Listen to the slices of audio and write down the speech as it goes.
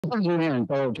And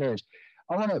fellow chairs,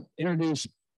 I want to introduce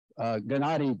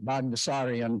Gennady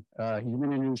Bagdasarian. He's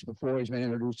been introduced before. He's been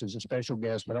introduced as a special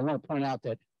guest, but I want to point out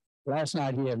that last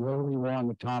night he had Rotary won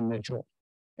with Tom Mitchell.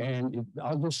 And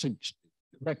I'll just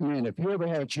recommend, if you ever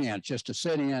have a chance just to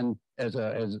sit in as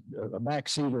a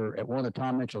backseater at one of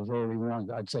Tom Mitchell's Rotary runs,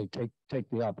 I'd say take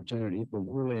the opportunity. It was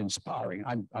really inspiring.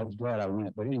 I was glad I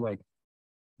went. But anyway,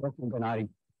 welcome, Gennady.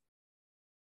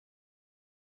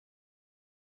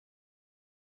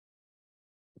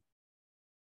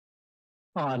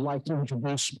 I'd like to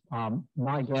introduce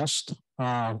my guest.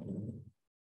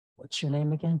 What's your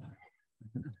name again?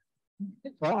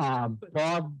 Barbara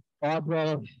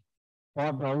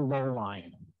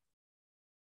Lowline.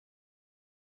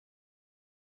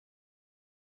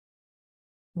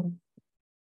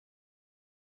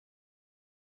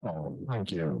 Oh,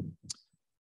 thank you.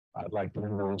 I'd like to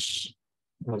introduce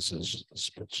Mrs.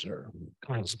 Spitzer,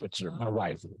 Connie Spitzer, my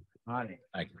wife. Honey,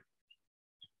 thank you.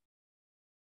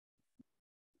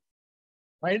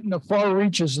 Right in the far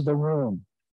reaches of the room.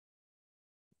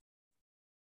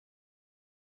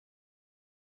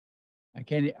 I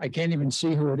can't even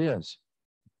see who it is.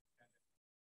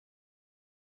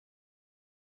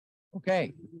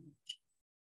 Okay.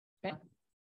 All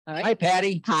right. Hi,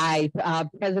 Patty. Hi,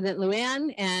 President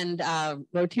Luann and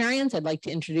Rotarians. I'd like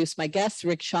to introduce my guests,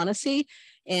 Rick Shaughnessy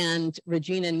and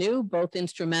Regina New, both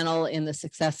instrumental in the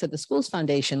success of the Schools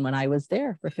Foundation when I was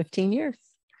there for 15 years.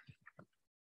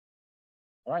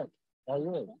 All right. All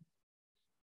right.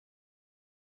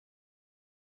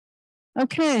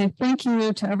 Okay, thank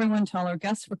you to everyone, to all our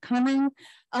guests for coming.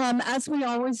 As we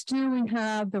always do, we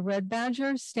have the Red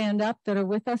Badgers stand up that are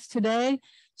with us today.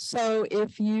 So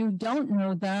if you don't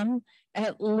know them,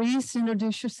 at least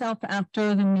introduce yourself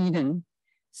after the meeting.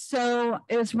 So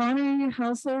is Ronnie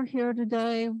Hausler here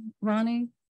today? Ronnie,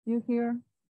 you here?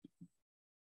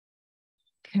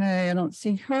 Okay, I don't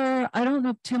see her. I don't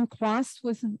know if Tim Quast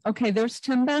was, okay, there's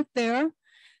Tim back there.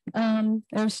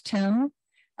 There's Tim.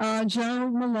 Joe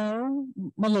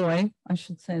Malloy, I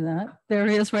should say that. There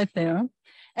he is right there.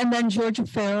 And then Georgia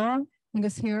Farrell, I think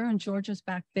is here, and Georgia's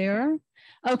back there.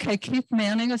 Okay, Keith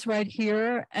Manning is right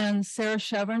here, and Sarah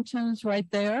Chevrington is right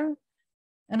there.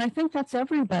 And I think that's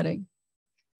everybody.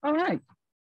 All right.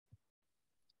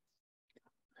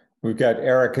 We've got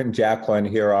Eric and Jacqueline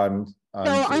here on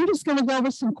so I'm just going to go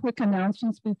over some quick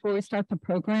announcements before we start the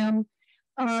program.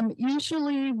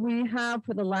 Usually we have,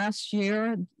 for the last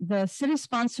year, the city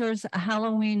sponsors a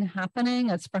Halloween happening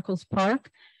at Spreckles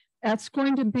Park. That's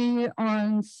going to be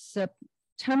on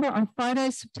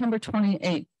Friday, September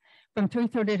 28th from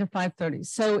 3:30 to 5:30.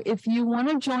 So if you want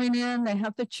to join in, they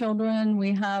have the children,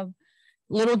 we have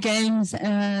little games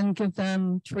and give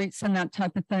them treats and that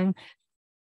type of thing.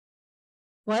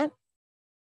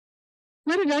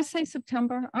 What did I say,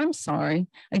 September? I'm sorry,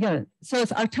 I get it. So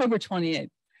it's October 28th.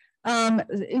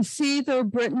 It's either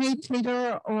Brittany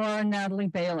Teeter or Natalie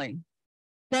Bailey.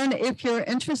 Then if you're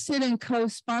interested in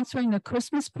co-sponsoring the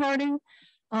Christmas party,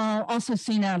 also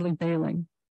see Natalie Bailey.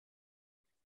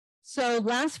 So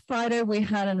last Friday, we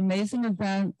had an amazing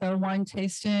event, the wine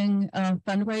tasting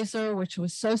fundraiser, which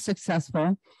was so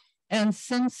successful. And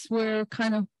since we're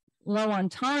kind of low on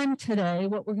time today,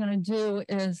 what we're going to do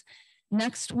is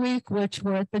next week, which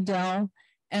we're at the Dell,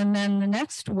 and then the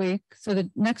next week, so the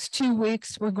next 2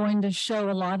 weeks, we're going to show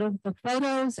a lot of the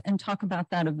photos and talk about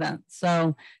that event.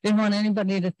 So didn't want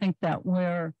anybody to think that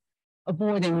we're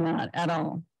avoiding that at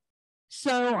all.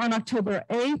 So on October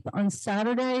 8th, on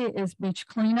Saturday, is beach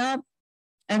cleanup.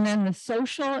 And then the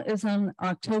social is on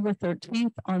October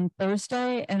 13th on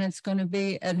Thursday, and it's going to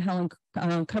be at Helen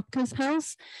Kupka's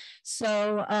house.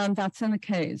 So that's in the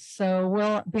case. So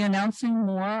we'll be announcing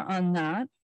more on that.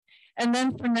 And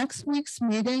then for next week's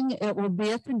meeting, it will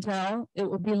be at the Dell. It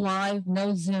will be live,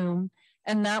 no Zoom,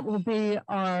 and that will be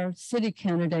our city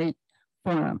candidate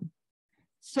forum.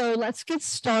 So let's get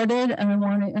started. And I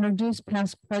want to introduce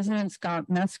past President Scott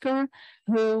Metzger,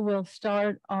 who will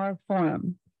start our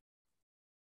forum.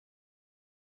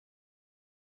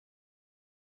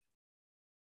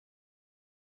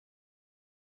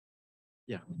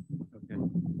 Yeah, okay.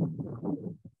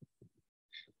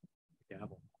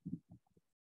 Gavel.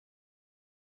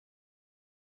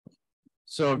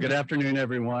 So good afternoon,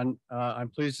 everyone. I'm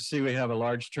pleased to see we have a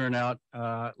large turnout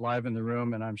live in the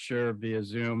room, and I'm sure via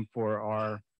Zoom, for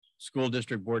our School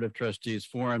District Board of Trustees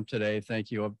forum today.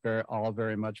 Thank you all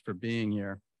very much for being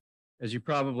here. As you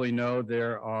probably know,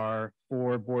 there are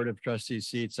 4 Board of Trustees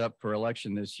seats up for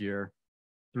election this year.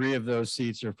 3 of those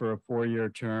seats are for a 4-year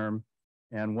term,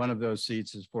 and 1 of those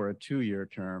seats is for a 2-year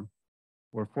term.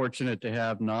 We're fortunate to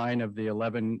have 9 of the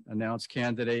 11 announced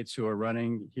candidates who are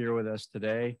running here with us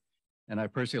today. And I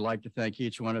personally like to thank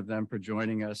each one of them for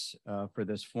joining us for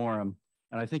this forum.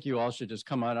 And I think you all should just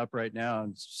come on up right now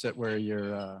and sit where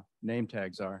your name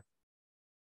tags are.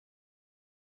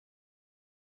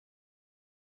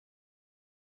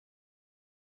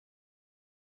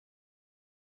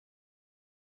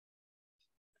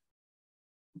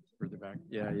 Further back.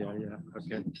 Yeah.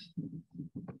 Okay.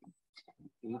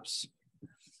 Oops.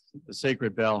 The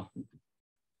sacred bell.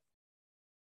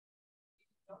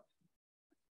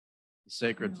 The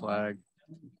sacred flag.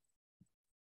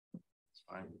 It's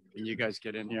fine. Can you guys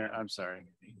get in here? I'm sorry.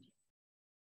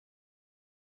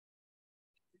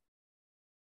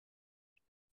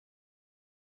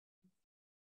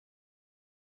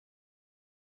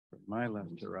 My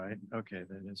left to right. Okay,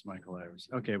 that is Michael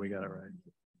Ivers. Okay, we got it right.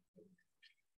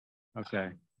 Okay.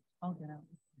 I'll get out.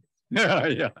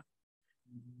 Yeah.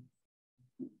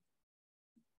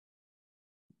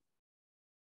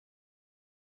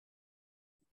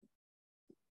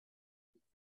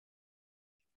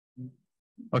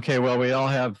 Okay, well, we all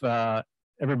have,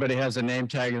 everybody has a name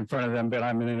tag in front of them, but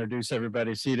I'm going to introduce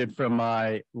everybody. Seated from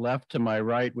my left to my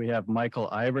right, we have Michael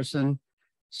Iverson,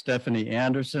 Stephanie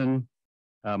Anderson,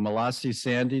 Malassi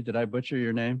Sandy. Did I butcher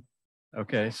your name?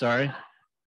 Okay, sorry.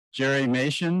 Jerry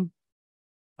Mason,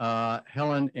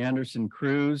 Helen Anderson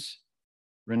Cruz,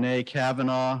 Renee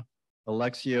Kavanaugh,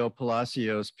 Alexio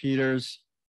Palacios Peters,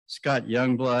 Scott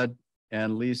Youngblood,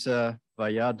 and Lisa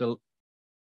Valladolid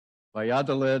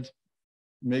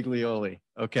Miglioli.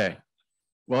 Okay,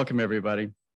 welcome everybody.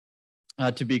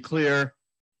 To be clear,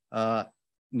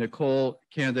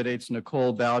 candidates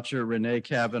Nicole Boucher, Renee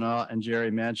Kavanaugh, and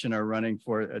Jerry Mason are running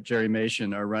for the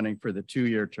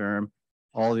 2-year term.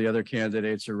 All the other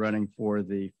candidates are running for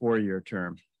the 4-year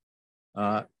term.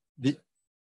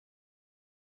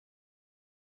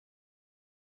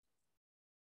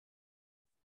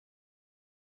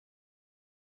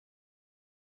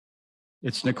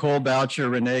 It's Nicole Boucher,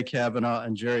 Renee Kavanaugh,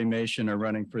 and Jerry Mason are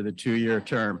running for the 2-year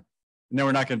term. No,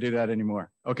 we're not going to do that anymore.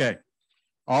 Okay.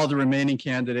 All the remaining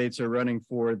candidates are running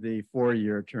for the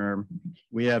 4-year term.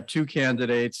 We have 2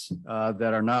 candidates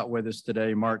that are not with us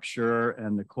today, Mark Schurer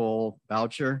and Nicole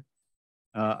Boucher.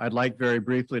 I'd like very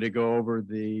briefly to go over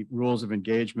the rules of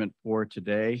engagement for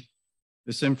today.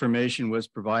 This information was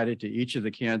provided to each of the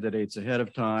candidates ahead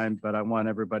of time, but I want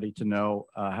everybody to know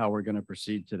how we're going to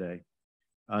proceed today.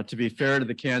 To be fair to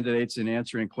the candidates in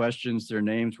answering questions, their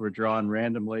names were drawn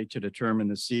randomly to determine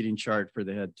the seating chart for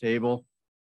the head table.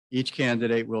 Each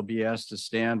candidate will be asked to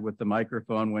stand with the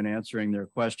microphone when answering their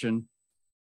question.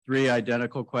 3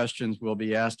 identical questions will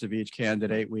be asked of each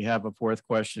candidate. We have a 4th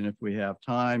question if we have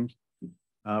time,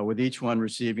 with each one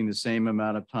receiving the same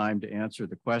amount of time to answer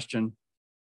the question.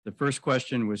 The first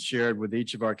question was shared with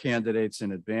each of our candidates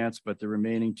in advance, but the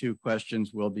remaining 2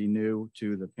 questions will be new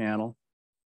to the panel.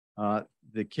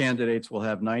 The candidates will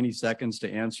have 90 seconds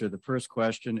to answer the first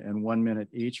question and 1 minute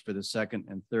each for the second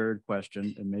and third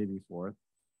question, and maybe 4th.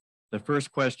 The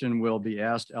first question will be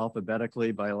asked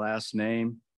alphabetically by last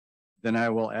name. Then I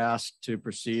will ask to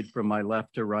proceed from my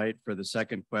left to right for the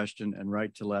second question and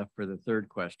right to left for the third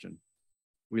question.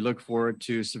 We look forward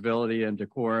to civility and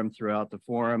decorum throughout the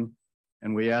forum,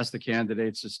 and we ask the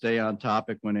candidates to stay on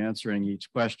topic when answering each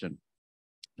question.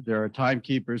 There are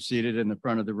timekeepers seated in the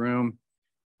front of the room.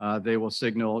 They will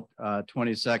signal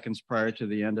 20 seconds prior to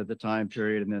the end of the time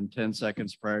period and then 10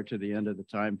 seconds prior to the end of the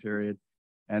time period.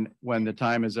 And when the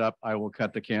time is up, I will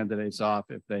cut the candidates off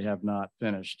if they have not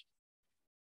finished.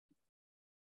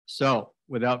 So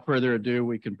without further ado,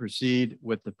 we can proceed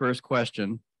with the first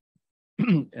question.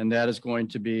 And that is going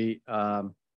to be,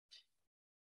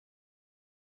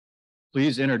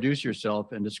 please introduce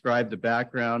yourself and describe the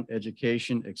background,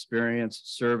 education, experience,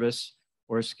 service,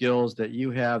 or skills that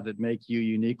you have that make you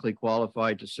uniquely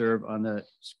qualified to serve on the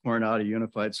Coronado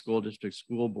Unified School District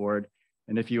School Board.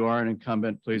 And if you are an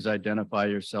incumbent, please identify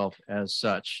yourself as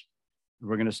such.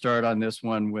 We're going to start on this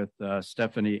one with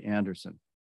Stephanie Anderson.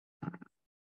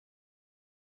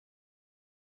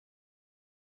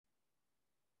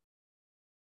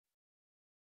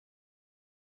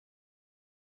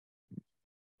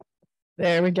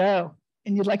 There we go.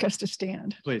 And you'd like us to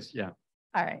stand? Please, yeah.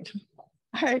 All right.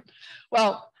 All right.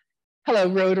 Well, hello,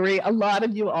 Rotary. A lot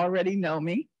of you already know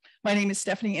me. My name is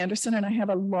Stephanie Anderson, and I have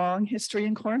a long history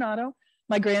in Coronado.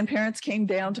 My grandparents came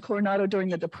down to Coronado during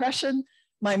the Depression.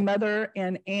 My mother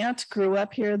and aunt grew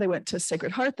up here. They went to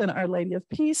Sacred Heart, then Our Lady of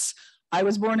Peace. I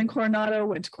was born in Coronado,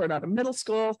 went to Coronado Middle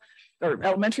School, or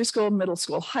elementary school, middle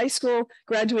school, high school,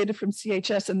 graduated from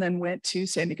CHS, and then went to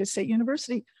San Diego State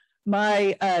University.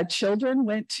 My children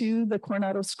went to the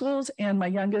Coronado schools, and my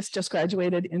youngest just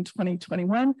graduated in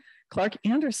 2021, Clark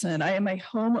Anderson. I am a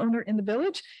homeowner in the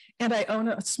village, and I own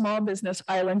a small business,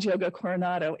 Island Yoga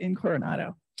Coronado, in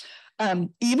Coronado.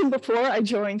 Even before I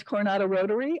joined Coronado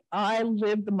Rotary, I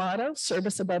lived the motto,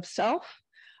 service above self.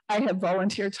 I have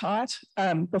volunteer taught,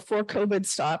 before COVID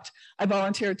stopped, I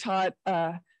volunteer taught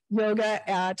yoga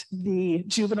at the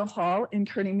juvenile hall in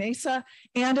Kearney Mesa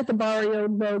and at the Barrio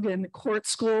Logan Court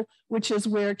School, which is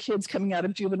where kids coming out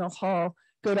of juvenile hall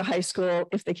go to high school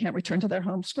if they can't return to their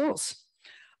home schools.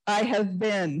 I have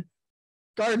been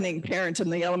gardening parent in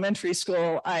the elementary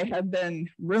school. I have been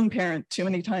room parent too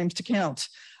many times to count.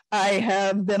 I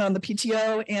have been on the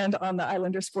PTO and on the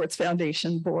Islander Sports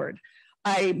Foundation board.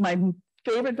 My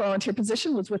favorite volunteer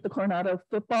position was with the Coronado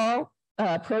football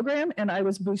program, and I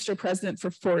was booster president for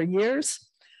 4 years.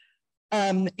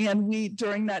 And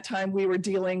during that time, we were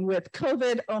dealing with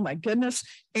COVID, oh my goodness,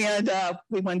 and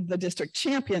we won the district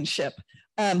championship.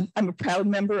 I'm a proud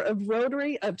member of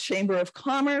Rotary, of Chamber of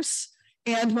Commerce,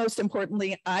 and most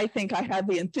importantly, I think I have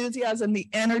the enthusiasm, the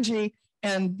energy,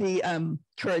 and the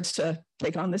courage to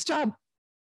take on this job.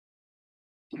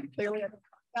 Clearly, I'm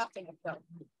talk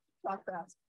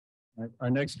fast. Our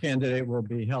next candidate will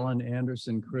be Helen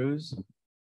Anderson Cruz.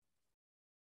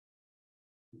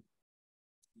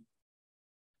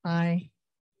 I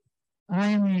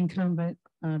am the incumbent,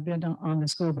 been on the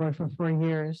school board for 4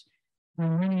 years.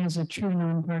 I'm running as a true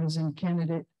nonpartisan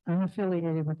candidate,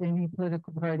 unaffiliated with any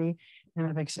political party, and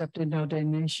I've accepted no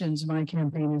donations. My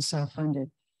campaign is self-funded.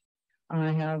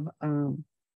 I have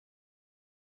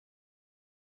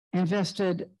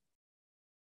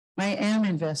I am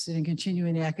invested in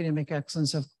continuing the academic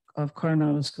excellence of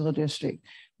Coronado School District.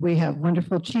 We have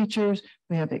wonderful teachers.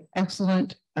 We have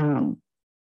excellent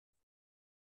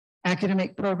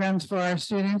academic programs for our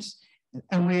students,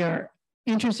 and we are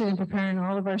interested in preparing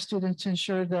all of our students to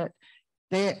ensure that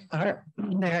they are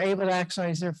able to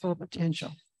actualize their full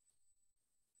potential.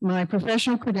 My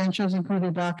professional credentials include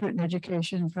a doctorate in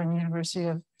education from the University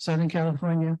of Southern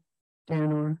California,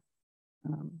 Dan Orr.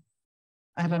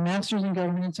 I have a master's in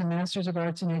governance, a master's of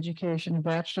arts in education, a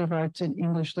bachelor of arts in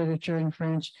English literature and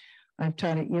French. I've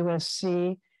taught at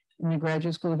USC in the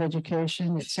Graduate School of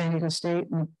Education, at San Diego State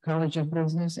and College of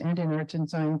Business, and in Arts and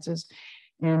Sciences,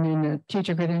 and in the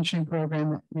teacher credentialing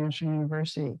program at National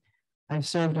University. I've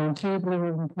served on 2 Blue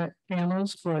Ribbon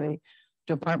panels for the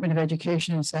Department of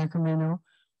Education in Sacramento.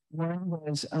 One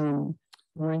was the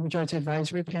Language Arts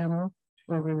Advisory Panel,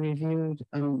 where we reviewed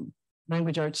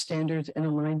language arts standards and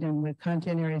aligned them with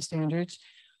content area standards.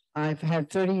 I've had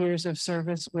 30 years of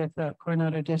service with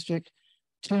Coronado District,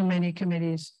 too many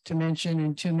committees to mention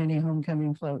and too many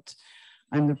homecoming floats.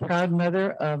 I'm the proud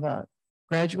mother of a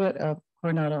graduate of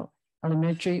Coronado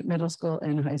Elementary, Middle School,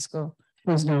 and High School,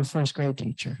 who's now a 1st grade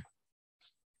teacher.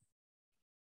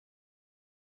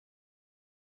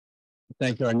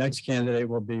 Thank you. Our next candidate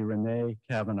will be Renee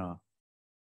Kavanaugh.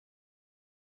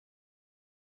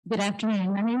 Good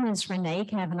afternoon. My name is Renee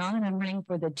Kavanaugh, and I'm running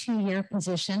for the 2-year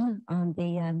position on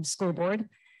the school board.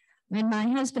 When my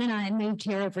husband and I moved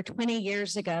here over 20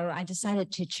 years ago, I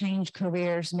decided to change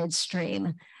careers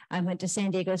midstream. I went to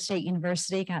San Diego State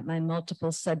University, got my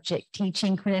multiple subject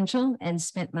teaching credential, and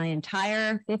spent my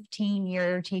entire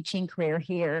 15-year teaching career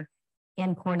here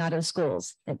in Coronado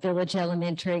schools at Village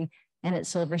Elementary and at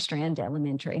Silver Strand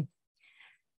Elementary.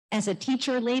 As a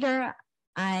teacher leader,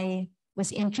 I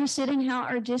was interested in how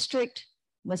our district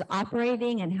was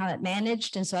operating and how it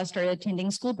managed. And so I started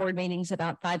attending school board meetings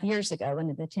about 5 years ago and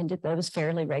have attended those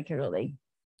fairly regularly.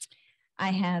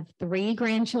 I have 3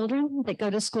 grandchildren that go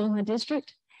to school in the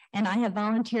district, and I have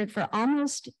volunteered for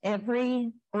almost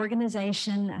every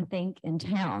organization, I think, in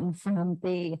town, from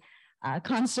the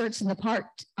concerts in the park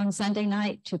on Sunday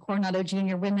night to Coronado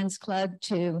Junior Women's Club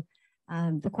to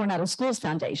the Coronado Schools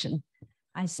Foundation.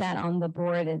 I sat on the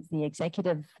board as the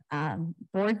executive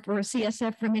board for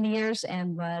CSF for many years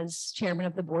and was chairman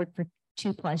of the board for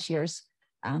 2+ years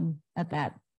at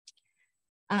that.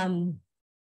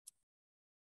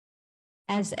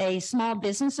 As a small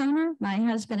business owner, my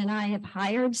husband and I have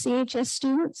hired CHS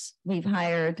students. We've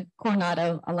hired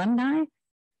Coronado alumni.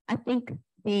 I think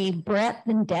the breadth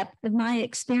and depth of my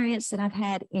experience that I've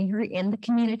had here in the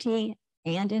community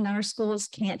and in our schools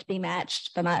can't be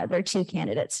matched by my other 2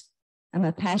 candidates. I'm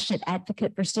a passionate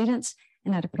advocate for students,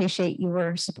 and I'd appreciate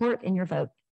your support and your vote.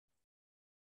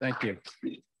 Thank you.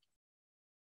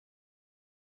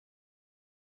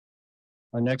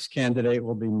 Our next candidate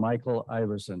will be Michael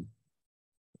Iverson.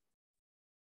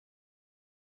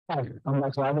 Hi, I'm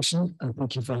Michael Iverson, and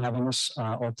thank you for having us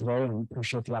all today, and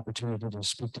appreciate the opportunity to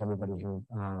speak to everybody here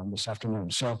this afternoon.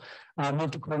 So I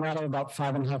moved to Coronado about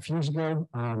 5.5 years ago.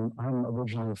 I'm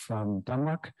originally from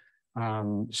Denmark.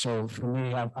 So for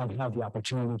me, I've had the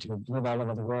opportunity to live all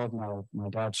over the world. My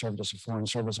dad served as a foreign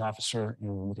service officer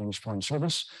in the Danish Foreign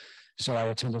Service. So I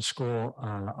attended school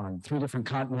on 3 different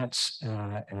continents,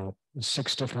 at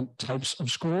 6 different types of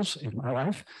schools in my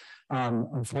life.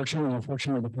 Unfortunately,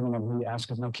 depending on who you ask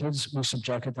of my kids, we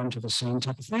subjected them to the same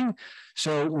type of thing.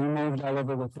 So we moved all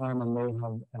over with them, and they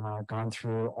have gone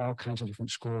through all kinds of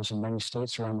different schools in many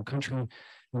states around the country.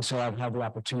 And so I've had the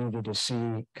opportunity to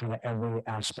see kind of every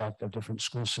aspect of different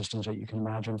school systems that you can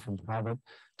imagine, from private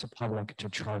to public to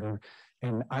charter.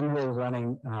 And I'm really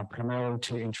running primarily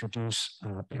to introduce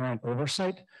parent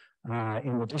oversight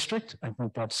in the district. I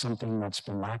think that's something that's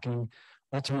been lacking.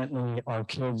 Ultimately, our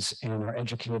kids and our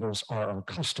educators are our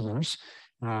customers.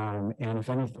 And if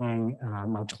anything,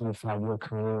 my 25-year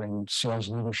career in sales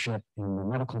leadership in the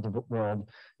medical world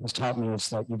has taught me it's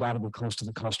that you got to be close to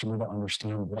the customer to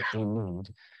understand what they need.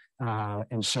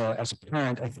 And so as a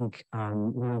parent, I think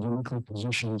we're uniquely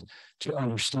positioned to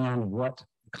understand what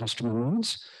the customer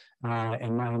needs.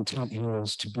 And my intent here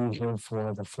is to be here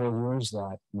for the 4 years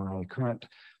that my current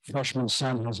freshman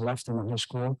son has left in the high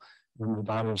school, when my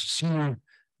daughter is a senior.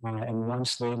 And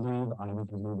once they leave, I will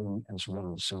be leaving as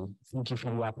well. So thank you for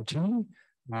the opportunity,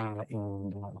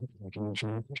 and hopefully I can answer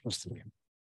your questions today.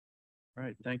 All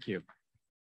right, thank you.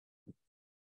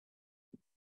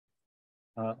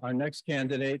 Our next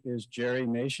candidate is Jerry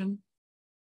Nation.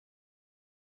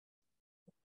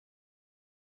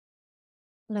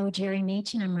 Hello, Jerry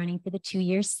Machen. I'm running for the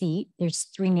 2-year seat. There's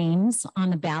 3 names on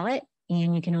the ballot,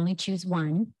 and you can only choose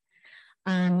one.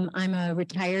 I'm a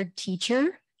retired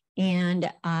teacher and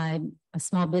a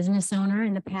small business owner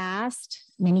in the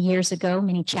past, many years ago,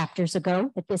 many chapters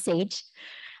ago at this age.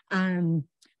 I'm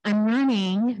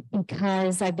running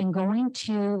because I've been going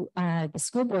to the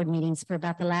school board meetings for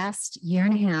about the last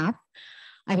 1.5 years.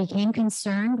 I became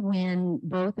concerned when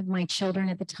both of my children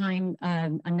at the time, a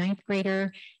 9th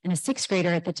grader and a 6th grader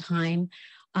at the time,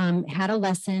 had a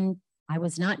lesson. I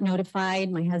was not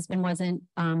notified. My husband wasn't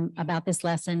about this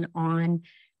lesson on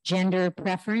gender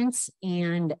preference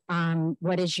and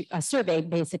what is a survey,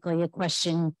 basically a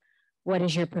question, what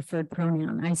is your preferred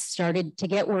pronoun? I started to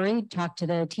get worried, talked to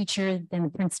the teacher, then the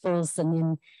principals, and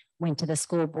then went to the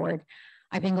school board.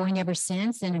 I've been going ever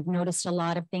since, and I've noticed a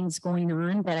lot of things going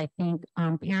on that I think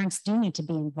parents do need to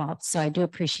be involved. So I do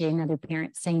appreciate another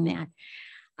parent saying that.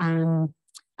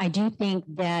 I do think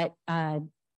that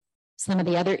some of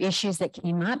the other issues that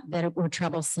came up that were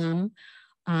troublesome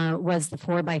was the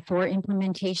 4x4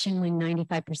 implementation, when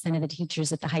 95% of the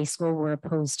teachers at the high school were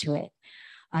opposed to it.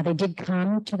 They did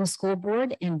come to the school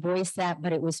board and voice that,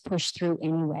 but it was pushed through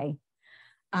anyway.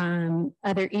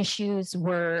 Other issues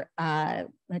were,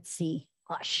 let's see,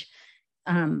 gosh.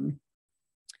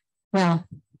 Well,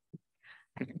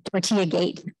 Tortilla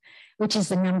Gate, which is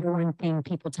the #1 thing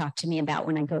people talk to me about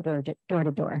when I go door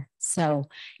to door. So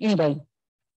anyway,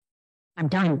 I'm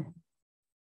done.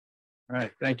 All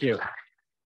right, thank you.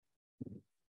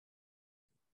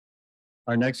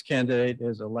 Our next candidate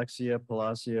is Alexia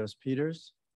Palacios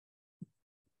Peters.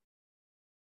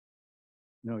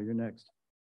 No, you're next.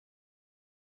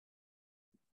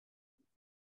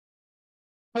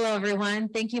 Hello, everyone.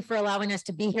 Thank you for allowing us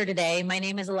to be here today. My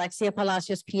name is Alexia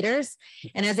Palacios Peters,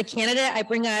 and as a candidate, I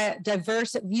bring a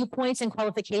diverse viewpoints and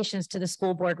qualifications to the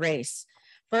school board race.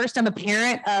 First, I'm a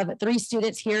parent of 3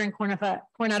 students here in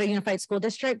Coronado Unified School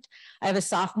District. I have a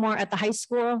sophomore at the high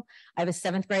school, I have a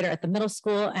 7th grader at the middle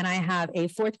school, and I have a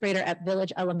 4th grader at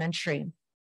Village Elementary.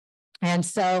 And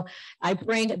so I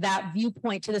bring that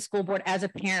viewpoint to the school board as a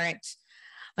parent.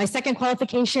 My second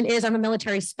qualification is I'm a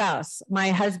military spouse. My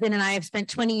husband and I have spent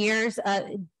 20 years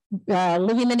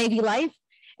living the Navy life,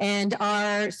 and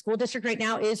our school district right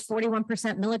now is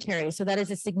 41% military. So that is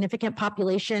a significant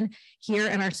population here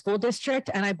in our school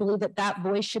district, and I believe that that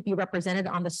voice should be represented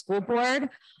on the school board.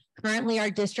 Currently, our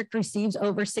district receives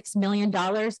over $6 million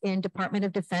in Department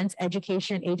of Defense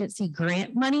Education Agency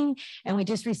grant money, and we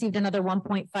just received another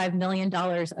 $1.5 million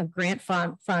of grant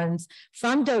funds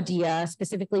from DODEA,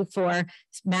 specifically for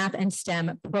math and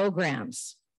STEM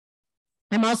programs.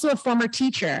 I'm also a former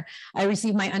teacher. I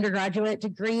received my undergraduate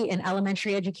degree in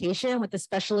elementary education with a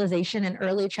specialization in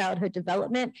early childhood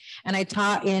development. And I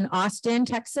taught in Austin,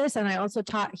 Texas, and I also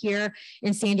taught here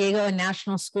in San Diego and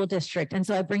National School District. And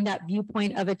so I bring that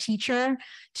viewpoint of a teacher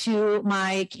to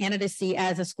my candidacy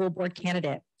as a school board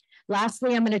candidate.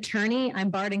 Lastly, I'm an attorney. I'm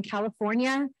barred in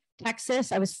California,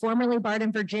 Texas. I was formerly barred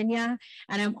in Virginia,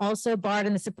 and I'm also barred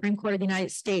in the Supreme Court of the United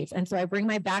States. And so I bring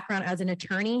my background as an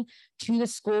attorney to the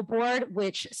school board,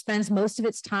 which spends most of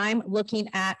its time looking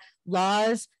at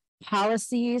laws,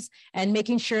 policies, and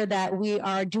making sure that we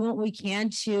are doing what we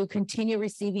can to continue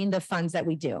receiving the funds that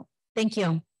we do. Thank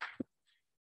you.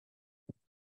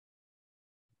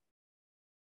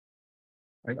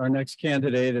 Our next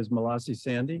candidate is Malasi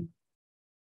Sandy.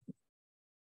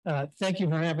 Thank you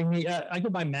for having me. I go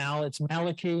by Mal. It's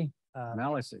Malachy.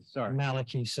 Malasi, sorry.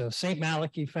 Malachy. So Saint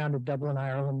Malachy founded Dublin,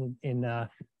 Ireland in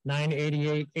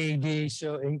 988 AD.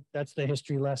 So that's the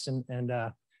history lesson. And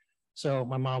so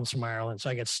my mom's from Ireland, so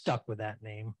I get stuck with that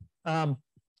name.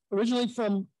 Originally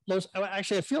from Los,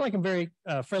 actually, I feel like I'm very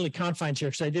friendly confines here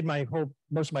because I did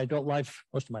most of my adult life,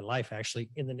 most of my life actually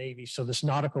in the Navy. So this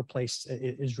nautical place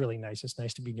is really nice. It's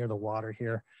nice to be near the water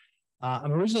here.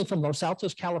 I'm originally from Los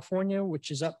Altos, California,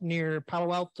 which is up near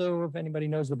Palo Alto, if anybody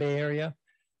knows the Bay Area.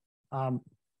 Went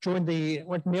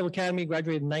to Naval Academy,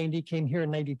 graduated in 90, came here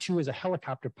in 92 as a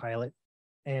helicopter pilot.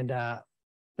 And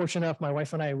fortunate enough, my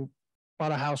wife and I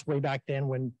bought a house way back then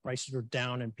when prices were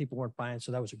down and people weren't buying.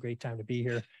 So that was a great time to be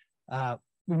here.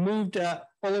 We moved all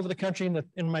over the country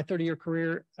in my 30-year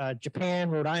career, Japan,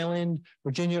 Rhode Island,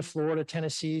 Virginia, Florida,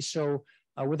 Tennessee. So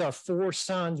with our 4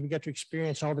 sons, we got to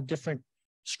experience all the different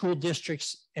school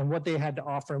districts and what they had to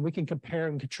offer. And we can compare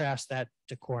and contrast that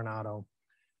to Coronado.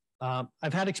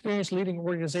 I've had experience leading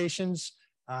organizations.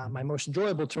 My most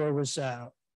enjoyable tour was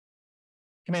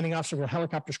commanding officer of a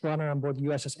helicopter squadron on board the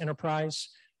USS Enterprise.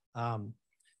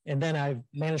 And then I've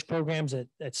managed programs at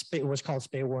what's called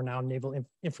SPAWAR now, Naval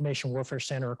Information Warfare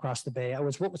Center across the Bay. I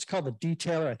was what was called the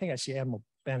detailer. I think I see Admiral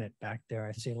Bennett back there.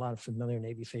 I see a lot of familiar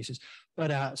Navy faces.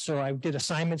 But so I did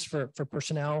assignments for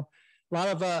personnel. A lot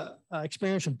of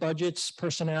experience with budgets,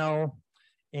 personnel,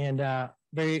 and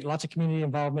lots of community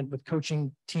involvement with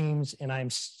coaching teams. And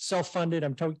I'm self-funded.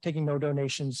 I'm taking no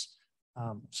donations.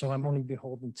 So I'm only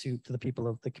beholden to the people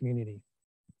of the community.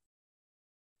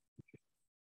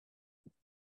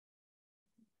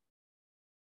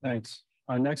 Thanks.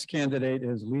 Our next candidate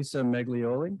is Lisa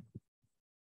Maglioli.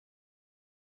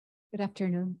 Good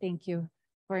afternoon. Thank you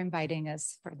for inviting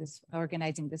us for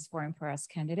organizing this forum for us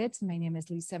candidates. My name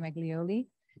is Lisa Maglioli.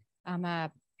 I'm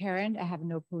a parent. I have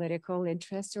no political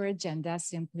interest or agenda,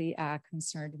 simply a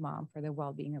concerned mom for the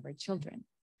well-being of our children.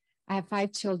 I have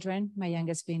 5 children, my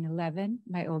youngest being 11,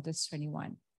 my oldest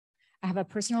 21. I have a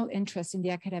personal interest in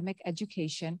the academic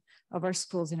education of our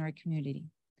schools in our community.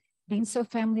 Being so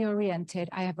family-oriented,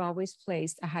 I have always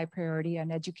placed a high priority on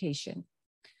education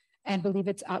and believe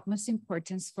its utmost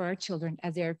importance for our children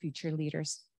as they are future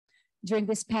leaders. During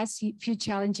this past few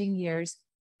challenging years,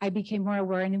 I became more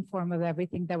aware and informed of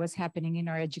everything that was happening in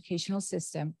our educational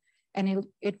system, and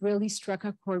it really struck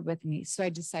a chord with me, so I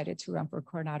decided to run for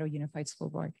Coronado Unified School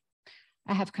Board.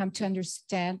 I have come to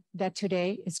understand that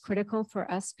today is critical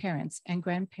for us parents and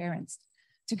grandparents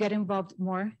to get involved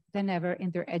more than ever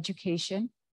in their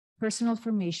education, personal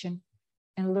formation,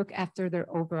 and look after their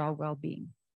overall well-being.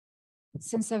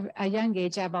 Since a young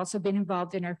age, I've also been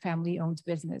involved in our family-owned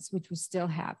business, which we still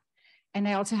have. And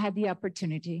I also had the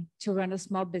opportunity to run a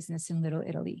small business in Little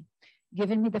Italy,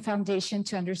 giving me the foundation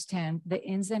to understand the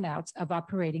ins and outs of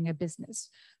operating a business,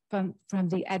 from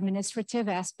the administrative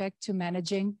aspect to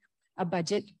managing a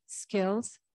budget,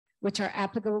 skills, which are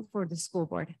applicable for the school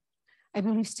board. I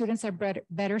believe students are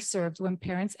better served when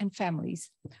parents and families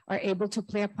are able to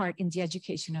play a part in the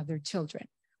education of their children,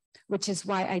 which is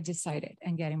why I decided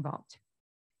and get involved.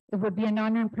 It would be an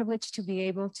honor and privilege to be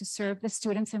able to serve the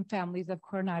students and families of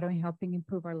Coronado in helping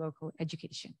improve our local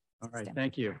education. All right,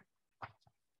 thank you.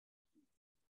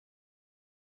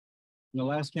 And the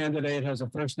last candidate has a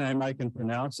first name I can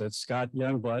pronounce. It's Scott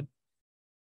Youngblood.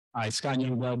 Hi, Scott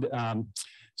Youngblood.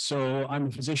 So I'm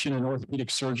a physician and orthopedic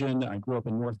surgeon. I grew up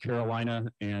in North Carolina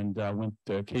and went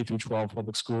to K through 12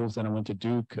 public schools. Then I went to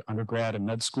Duke undergrad and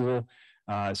med school.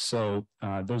 So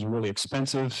those were really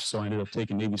expensive. So I ended up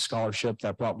taking Navy scholarship.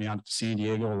 That brought me out to San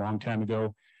Diego a long time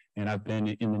ago. And I've been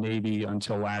in the Navy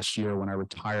until last year when I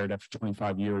retired after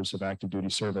 25 years of active duty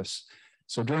service.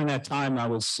 So during that time, I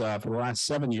was, for the last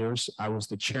 7 years, I was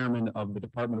the chairman of the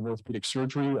Department of Orthopedic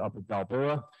Surgery up at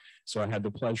Balboa. So I had the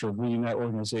pleasure of leading that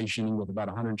organization with about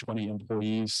 120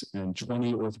 employees and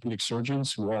 20 orthopedic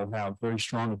surgeons who all have very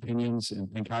strong opinions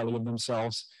and think highly of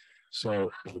themselves.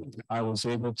 So I was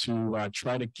able to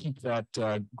try to keep that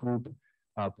group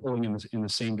pulling in the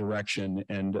same direction.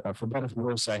 And for better or for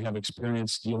worse, I have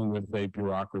experience dealing with the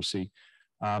bureaucracy.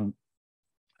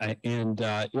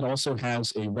 It also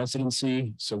has a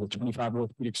residency, so with 25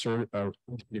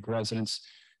 orthopedic residents.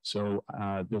 So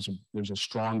there's a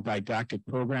strong didactic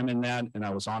program in that, and I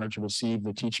was honored to receive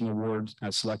the teaching award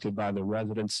as selected by the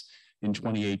residents in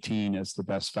 2018 as the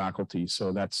best faculty.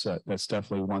 So that's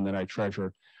definitely one that I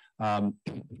treasure. And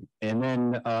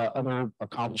then other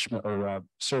accomplishment or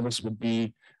service would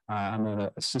be I'm an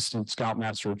assistant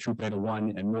scoutmaster of Troop Beta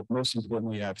 1, and most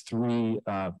importantly, I have 3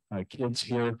 kids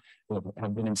here that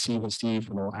have been in CSD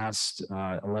for the last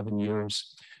 11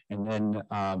 years. And then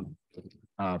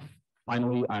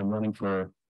finally, I'm running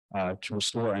for to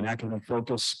restore an academic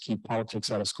focus, keep politics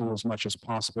out of school as much as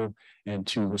possible, and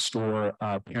to restore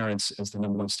parents as the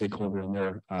 #1 stakeholder in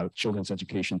their children's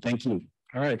education. Thank you.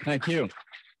 All right, thank you.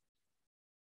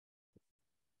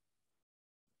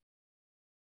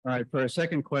 All right, for our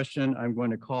second question, I'm going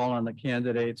to call on the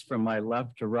candidates from my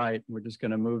left to right. We're just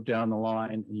going to move down the line,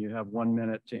 and you have 1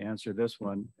 minute to answer this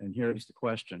one. And here's the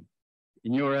question.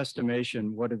 In your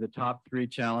estimation, what are the top 3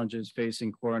 challenges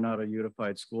facing Coronado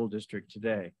Unified School District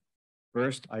today?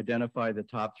 First, identify the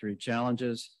top 3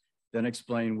 challenges, then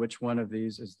explain which one of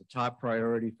these is the top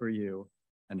priority for you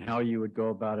and how you would go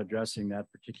about addressing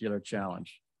that particular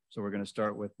challenge. So we're going to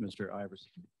start with Mr.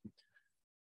 Iverson.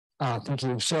 Thank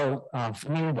you. So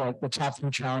for me, the top 3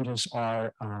 challenges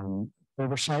are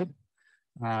oversight,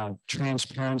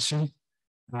 transparency,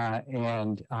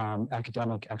 and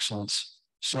academic excellence.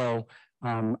 So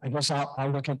I guess I'll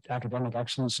look at academic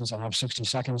excellence since I have 60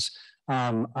 seconds.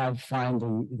 I find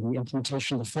the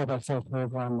implementation of the 4x4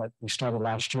 program that we started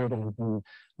last year to have been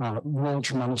really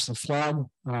tremendously flawed.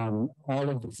 All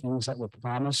of the things that were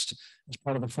promised as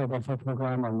part of the 4x4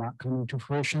 program are not coming to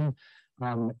fruition.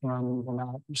 And we're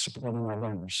not supporting our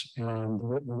learners. And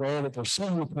the way that they're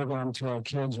selling the program to our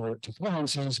kids or to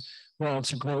parents is, well,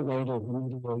 it's a great way to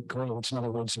remediate grades. In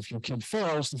other words, if your kid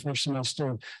fails the first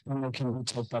semester, then they can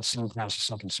retake that same class the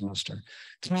second semester.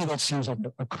 To me, that seems like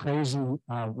a crazy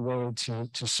way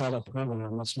to sell a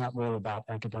program that's not really about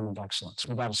academic excellence.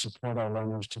 We've got to support our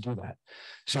learners to do that.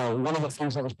 So one of the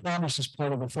things that was promised as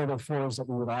part of the 4x4 is that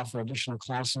we would offer additional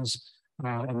classes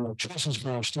and the choices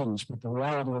for our students. But the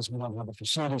reality is we don't have the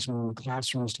facilities in the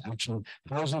classrooms to actually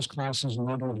house those classes, and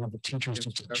nor do we have the teachers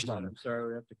to teach them. I'm sorry,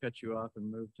 we have to cut you off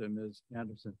and move to Ms.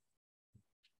 Anderson.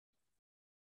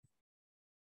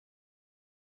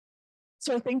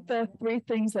 So I think the 3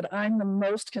 things that I'm the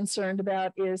most concerned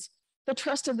about is the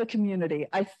trust of the community.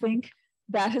 I think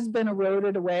that has been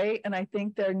eroded away, and I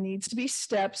think there needs to be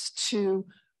steps to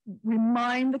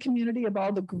remind the community of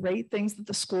all the great things that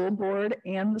the school board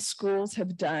and the schools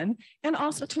have done, and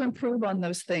also to improve on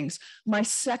those things. My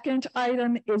second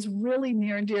item is really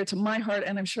near and dear to my heart,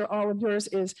 and I'm sure all of yours,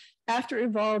 is after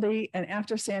Uvalde and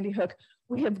after Sandy Hook,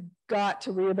 we have got to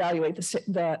reevaluate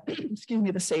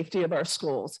the safety of our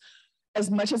schools. As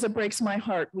much as it breaks my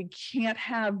heart, we can't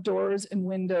have doors and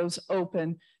windows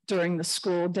open during the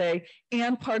school day.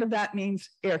 And part of that means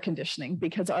air conditioning,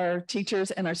 because our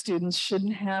teachers and our students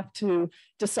shouldn't have to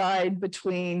decide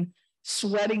between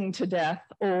sweating to death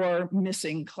or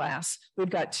missing class. We've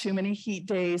got too many heat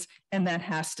days, and that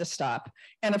has to stop.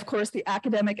 And of course, the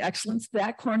academic excellence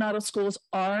that Coronado schools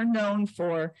are known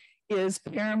for is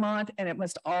paramount, and it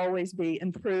must always be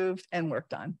improved and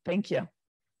worked on. Thank you.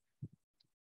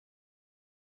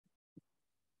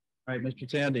 All right, Mr.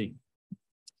 Tandy.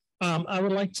 I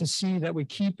would like to see that we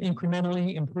keep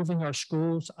incrementally improving our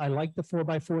schools. I like the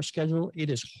 4x4 schedule.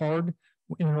 It is hard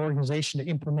in an organization to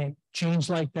implement change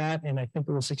like that, and I think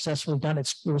it was successfully done.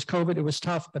 It was COVID, it was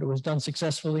tough, but it was done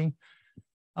successfully.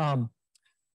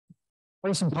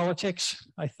 Place in politics,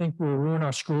 I think will ruin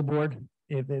our school board.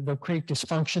 They'll create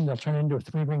dysfunction. They'll turn into a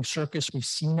 3-ring circus. We've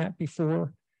seen that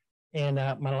before. And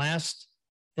my last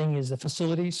thing is the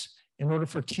facilities. In order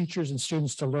for teachers and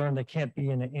students to learn, they can't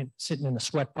be sitting in a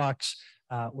sweat box.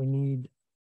 We need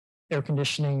air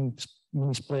conditioning,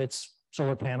 mini splits,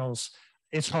 solar panels.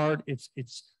 It's hard.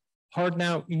 It's hard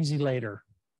now, easy later,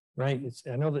 right?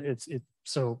 I know that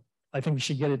so I think we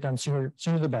should get it done sooner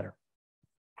the better.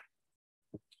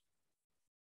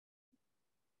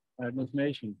 All right, Ms.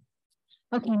 Mason.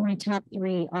 Okay, my top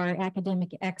 3 are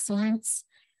academic excellence,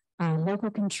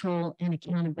 local control, and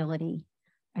accountability.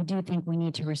 I do think we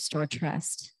need to restore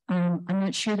trust. I'm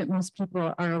not sure that most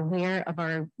people are aware of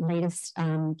our latest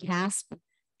CASP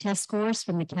test scores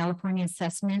from the California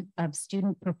Assessment of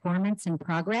Student Performance and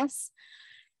Progress.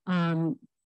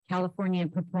 California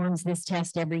performs this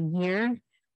test every year.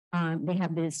 They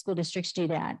have the school districts do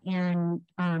that. And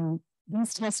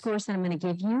these test scores that I'm going to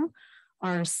give you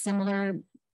are similar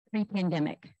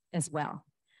pre-pandemic as well.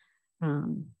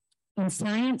 In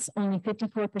science, only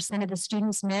 54% of the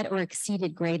students met or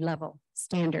exceeded grade level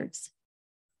standards.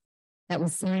 That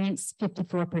was science,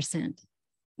 54%.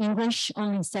 English,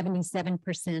 only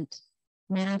 77%.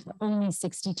 Math, only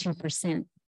 62%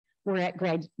 were at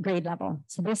grade level.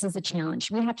 So this is a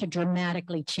challenge. We have to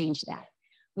dramatically change that.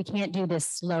 We can't do this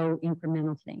slow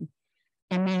incremental thing.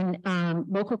 And then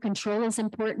local control is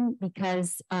important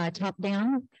because top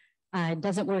down, It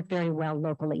doesn't work very well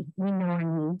locally. We know our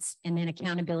needs, and then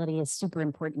accountability is super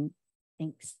important.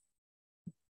 Thanks.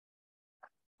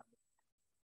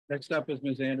 Next up is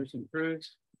Ms. Anderson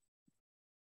Cruz.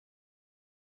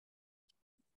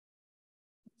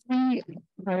 Three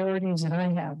priorities that I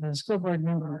have as a school board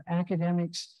member are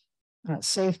academics,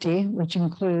 safety, which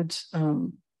includes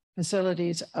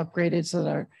facilities upgraded so that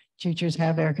our teachers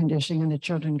have air conditioning and the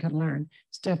children can learn.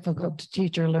 It's difficult to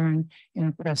teach or learn in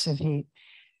oppressive heat.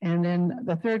 And then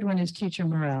the third one is teacher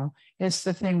morale. It's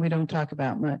the thing we don't talk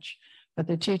about much, but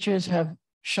the teachers have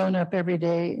shown up every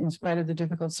day in spite of the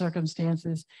difficult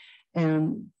circumstances,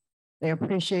 and they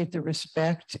appreciate the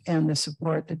respect and the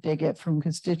support that they get from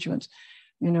constituents.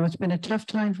 You know, it's been a tough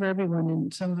time for everyone,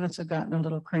 and some of us have gotten a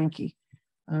little cranky.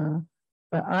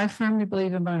 But I firmly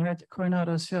believe in my heart that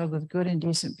Coronado is filled with good and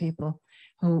decent people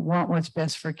who want what's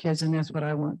best for kids, and that's what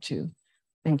I want too.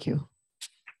 Thank you.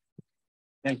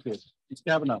 Thank you. Ms.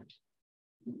 Kavanaugh.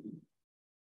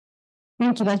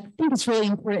 Thank you. I think it's really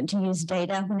important to use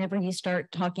data whenever you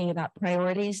start talking about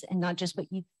priorities and not just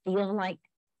what you feel like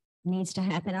needs to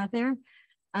happen out there.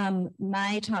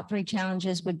 My top three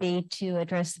challenges would be to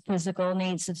address the physical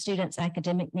needs of students,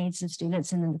 academic needs of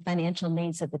students, and then the financial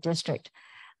needs of the district.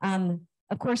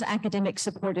 Of course, academic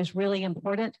support is really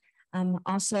important.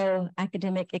 Also,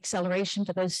 academic acceleration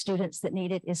for those students that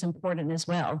need it is important as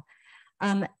well.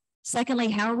 Secondly,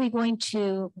 how are we going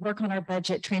to work on our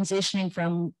budget transitioning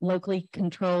from locally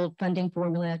controlled funding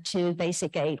formula to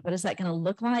basic aid? What is that going to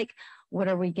look like? What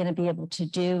are we going to be able to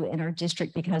do in our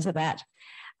district because of that?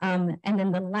 And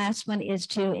then the last one is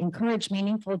to encourage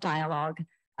meaningful dialogue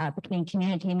between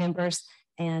community members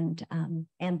and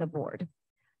the board.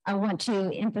 I want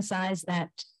to emphasize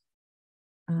that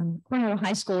Coronado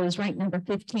High School is ranked number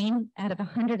 15 out of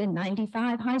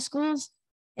 195 high schools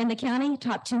in the county,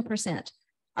 top 10%.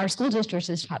 Our school district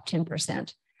is top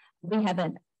 10%. We have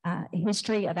a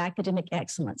history of academic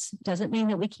excellence. Doesn't mean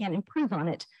that we can't improve on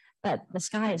it, but the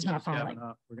sky is not falling.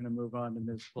 We're going to move on to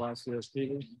Ms. Palacios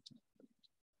Peters.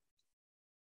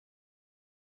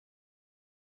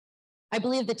 I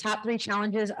believe the top three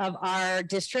challenges of our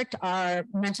district are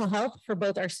mental health for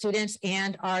both our students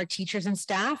and our teachers and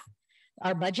staff,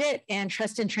 our budget, and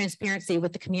trust and transparency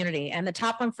with the community. And the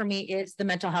top one for me is the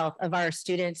mental health of our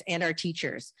students and our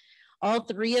teachers. All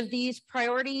three of these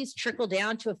priorities trickle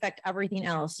down to affect everything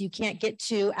else. You can't get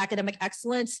to academic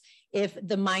excellence if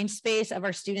the mind space of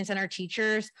our students and our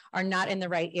teachers are not in the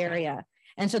right area.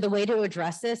 And so the way to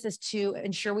address this is to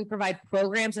ensure we provide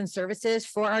programs and services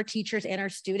for our teachers and our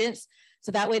students,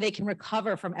 so that way they can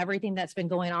recover from everything that's been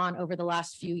going on over the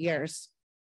last few years.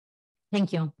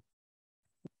 Thank you.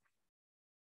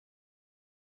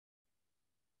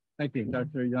 Thank you,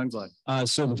 Dr. Youngblood.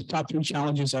 So the top three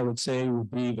challenges I would say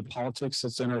would be the politics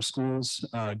that's in our schools,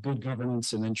 good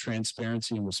governance, and then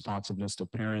transparency and responsiveness to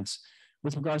parents.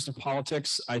 With regards to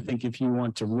politics, I think if you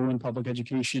want to ruin public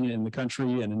education in the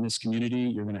country and in this community,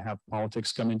 you're going to have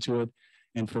politics come into it.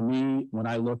 And for me, when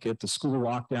I look at the school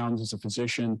lockdowns as a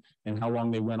physician and how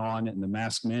long they went on, and the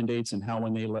mask mandates and how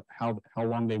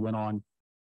long they went on,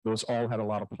 those all had a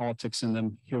lot of politics in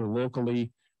them. Here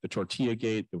locally, the tortilla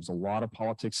gate, there was a lot of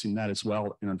politics in that as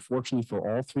well. And unfortunately for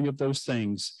all three of those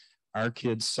things, our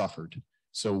kids suffered.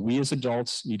 So we as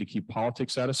adults need to keep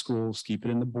politics out of schools, keep it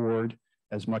in the board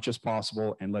as much as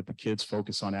possible, and let the kids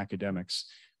focus on academics.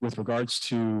 With regards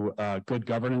to good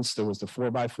governance, there was the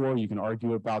 4x4. You can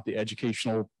argue about the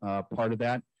educational part of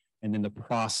that. And then the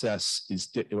process is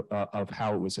of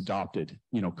how it was adopted,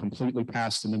 you know, completely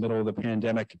passed in the middle of the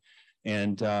pandemic,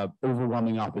 and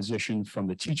overwhelming opposition from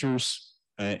the teachers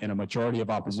and a majority of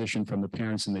opposition from the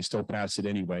parents, and they still passed it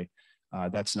anyway.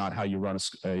 That's not how you run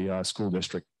a school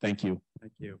district. Thank you.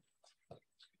 Thank you.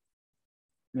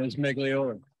 Ms.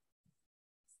 Migliola.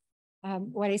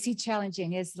 What I see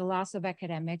challenging is the loss of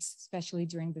academics, especially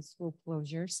during the school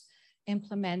closures.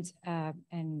 Implement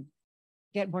and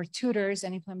get more tutors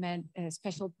and implement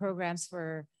special programs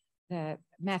for the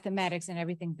mathematics and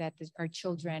everything that our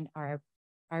children are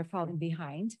falling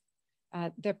behind.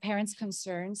 The parents'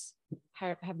 concerns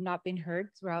have not been heard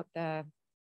throughout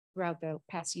the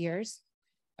past years.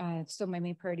 So my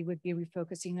main priority would be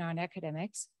refocusing on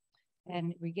academics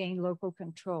and regain local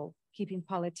control, keeping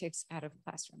politics out of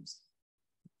classrooms.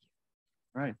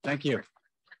 All right, thank you. All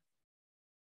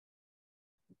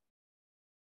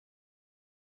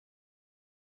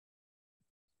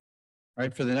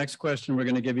right, for the next question, we're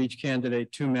going to give each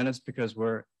candidate 2 minutes because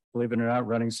we're, believe it or not,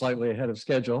 running slightly ahead of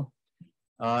schedule.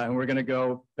 And we're going to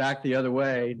go back the other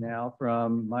way now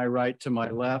from my right to my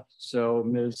left. So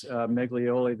Ms.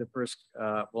 Miglioli, the first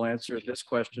will answer this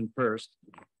question first.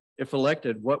 If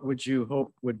elected, what would you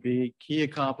hope would be key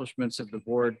accomplishments of the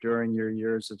board during your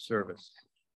years of service?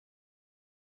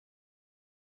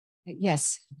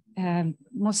 Yes,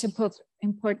 most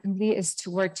importantly is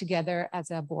to work together as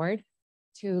a board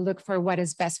to look for what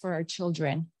is best for our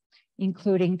children,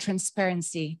 including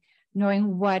transparency,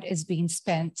 knowing what is being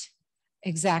spent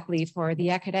exactly for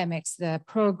the academics, the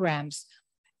programs,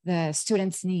 the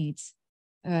students' needs.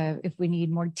 If we need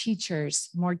more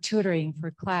teachers, more tutoring for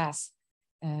class,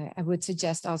 I would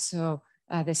suggest also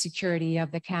the security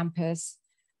of the campus,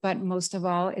 but most of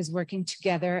all is working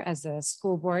together as a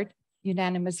school board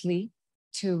unanimously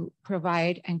to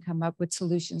provide and come up with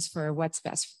solutions for what's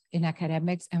best in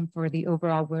academics and for the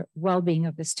overall well-being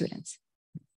of the students.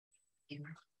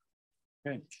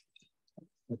 Okay.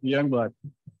 Youngblood.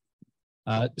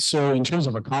 So in terms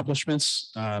of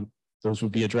accomplishments, those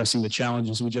would be addressing the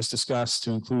challenges we just discussed,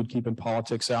 to include keeping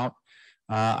politics out.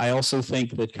 I also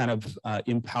think that kind of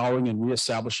empowering and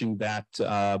reestablishing that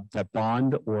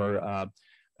bond or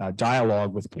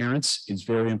dialogue with parents is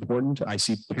very important. I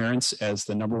see parents as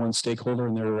the #1 stakeholder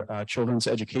in their children's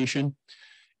education.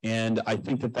 And I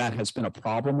think that that has been a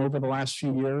problem over the last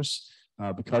few years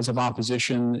because of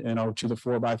opposition, to the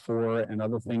 4x4 and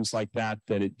other things like that,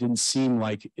 that it didn't seem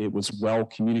like it was well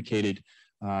communicated.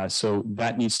 So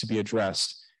that needs to be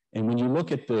addressed. And when you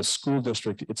look at the school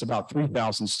district, it's about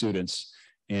 3,000 students.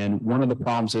 And one of the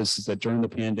problems is that during the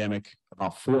pandemic,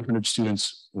 about 400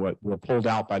 students were pulled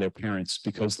out by their parents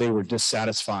because they were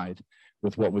dissatisfied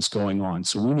with what was going on.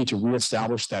 So we need to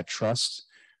reestablish that trust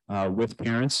with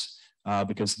parents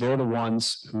because they're the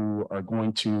ones who are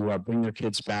going to bring their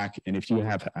kids back. And if you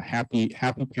have a happy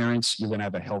parents, you're going to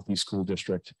have a healthy school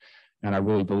district. And I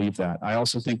really believe that. I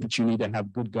also think that you need to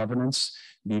have good governance,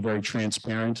 be very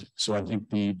transparent. So I think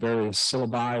the various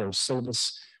syllabi or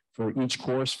syllabus for each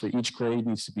course, for each grade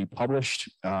needs to be published.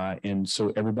 And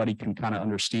so everybody can kind of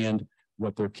understand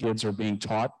what their kids are being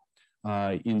taught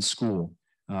in school.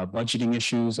 Budgeting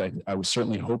issues, I would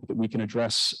certainly hope that we can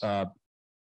address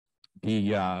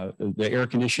the air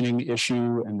conditioning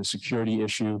issue and the security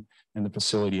issue and the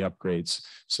facility upgrades.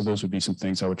 So those would be some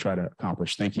things I would try to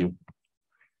accomplish. Thank you.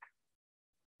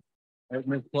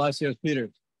 Ms. Palacios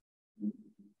Peters.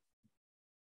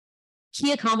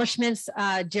 Key accomplishments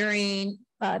during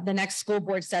the next school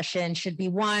board session should be: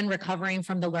 1, recovering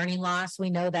from the learning loss. We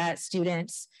know that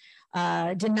students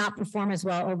did not perform as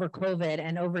well over COVID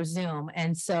and over Zoom.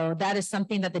 And so that is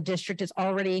something that the district is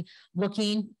already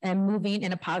looking and moving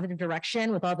in a positive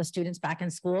direction with all the students back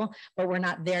in school, but we're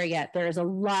not there yet. There is a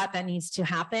lot that needs to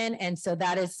happen. And so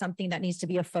that is something that needs to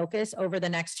be a focus over the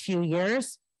next few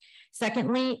years.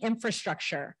 Secondly,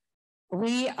 infrastructure.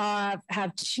 We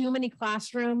have too many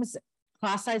classrooms.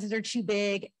 Class sizes are too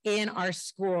big in our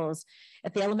schools.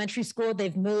 At the elementary school,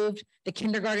 they've moved the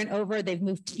kindergarten over, they've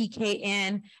moved TK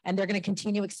in, and they're going to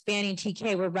continue expanding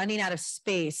TK. We're running out of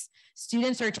space.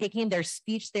 Students are taking their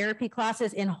speech therapy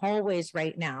classes in hallways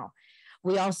right now.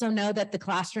 We also know that the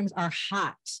classrooms are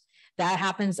hot. That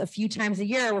happens a few times a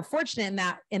year. We're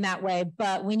fortunate in that way,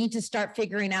 but we need to start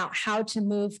figuring out how to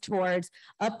move towards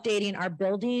updating our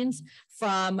buildings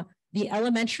from the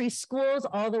elementary schools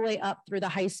all the way up through the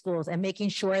high schools, and making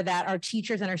sure that our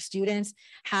teachers and our students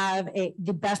have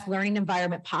the best learning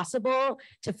environment possible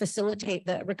to facilitate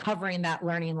the recovering that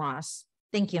learning loss.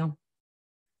 Thank you.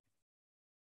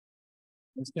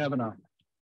 Ms. Kavanaugh.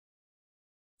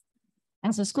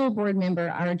 As a school board member,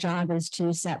 our job is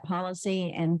to set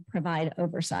policy and provide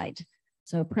oversight.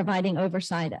 So providing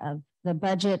oversight of the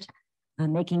budget,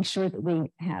 making sure that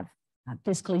we have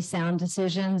fiscally sound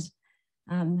decisions,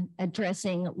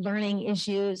 addressing learning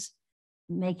issues,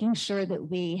 making sure that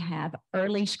we have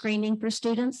early screening for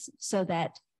students so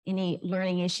that any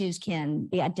learning issues can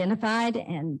be identified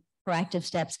and proactive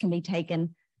steps can be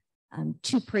taken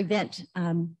to prevent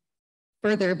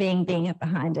further being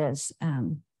behind us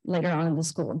later on in the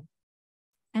school.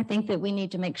 I think that we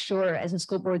need to make sure as a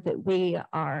school board that we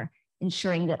are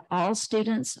ensuring that all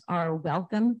students are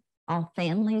welcome, all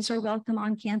families are welcome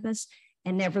on campus,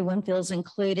 and everyone feels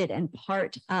included and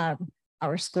part of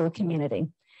our school community.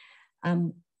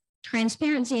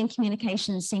 Transparency and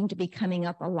communication seem to be coming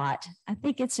up a lot. I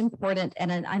think it's important,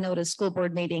 and I know at a school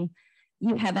board meeting,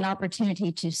 you have an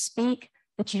opportunity to speak,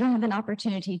 but you don't have an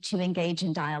opportunity to engage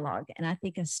in dialogue. And I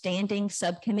think a standing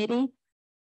subcommittee,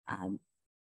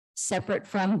 separate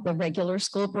from the regular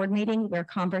school board meeting where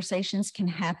conversations can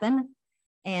happen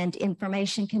and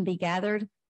information can be gathered,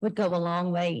 would go a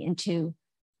long way into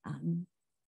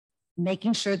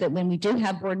making sure that when we do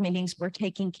have board meetings, we're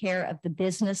taking care of the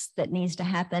business that needs to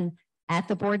happen at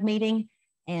the board meeting,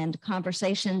 and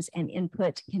conversations and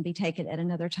input can be taken at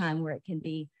another time where it can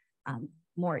be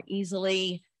more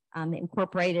easily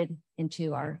incorporated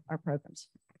into our programs.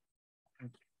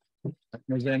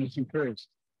 Ms. Anderson-Cruz.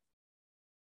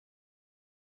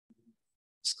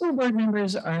 School board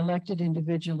members are elected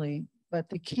individually, but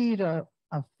the key to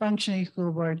a functioning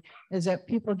school board is that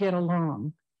people get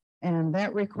along. And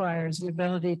that requires the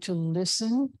ability to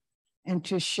listen and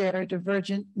to share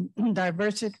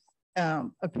diverse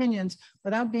opinions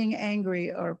without being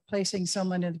angry or placing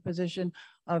someone in the position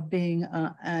of being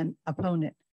an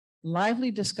opponent.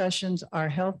 Lively discussions are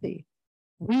healthy.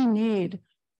 We need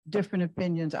different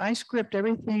opinions. I script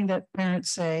everything that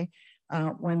parents say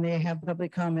when they have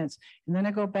public comments, and then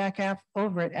I go back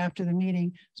over it after the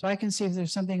meeting so I can see if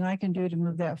there's something I can do to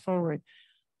move that forward.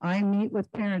 I meet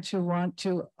with parents who want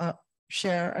to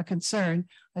share a concern.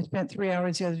 I spent 3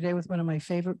 hours the other day with one of my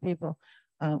favorite people.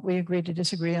 We agreed to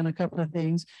disagree on a couple of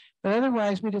things, but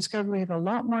otherwise we discovered we have a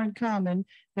lot more in common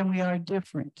than we are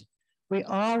different. We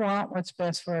all want what's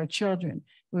best for our children.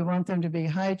 We want them to be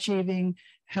high achieving,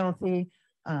 healthy,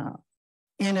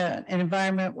 in an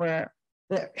environment where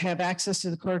they have access to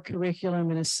the core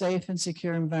curriculum in a safe and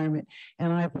secure environment.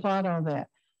 And I applaud all that.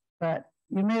 But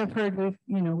you may have heard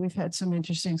we've had some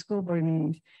interesting school board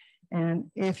meetings.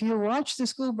 And if you watch the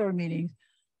school board meetings,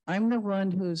 I'm the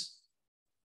one who's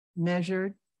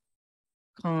measured,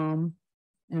 calm,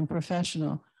 and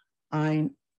professional. I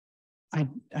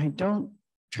don't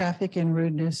traffic in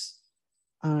rudeness.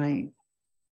 I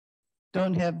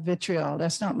don't have vitriol.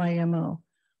 That's not my MO.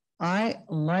 I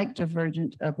like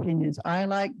divergent opinions. I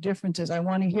like differences. I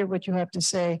want to hear what you have to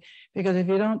say, because if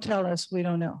you don't tell us, we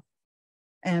don't know.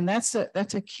 And that's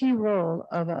a key role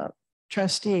of a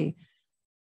trustee.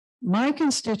 My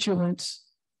constituents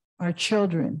are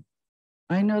children.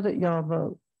 I know that y'all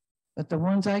vote, but the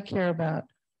ones I care about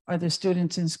are the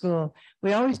students in school.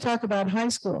 We always talk about high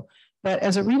school, but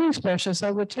as a reading specialist,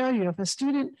 I would tell you if a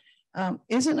student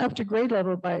isn't up to grade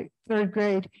level by 3rd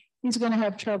grade, he's going to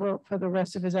have trouble for the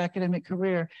rest of his academic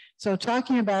career. So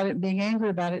talking about it, being angry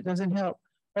about it doesn't help.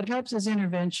 What helps is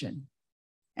intervention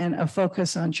and a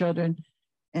focus on children.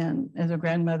 And as a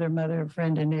grandmother, mother,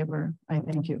 friend, and neighbor, I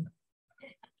thank you.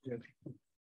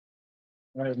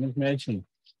 All right, Ms. Mason.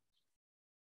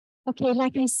 Okay,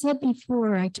 like I said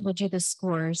before, I told you the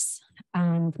scores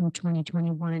from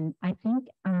 2021. I think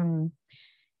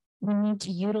we need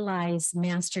to utilize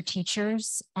master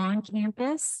teachers on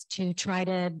campus to try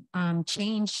to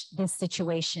change this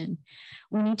situation.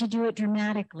 We need to do it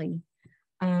dramatically.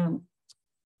 And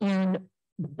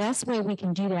the best way we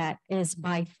can do that is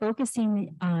by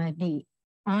focusing the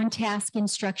on-task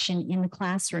instruction in the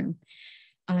classroom.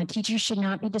 Teachers should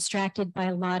not be distracted by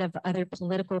a lot of other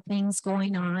political things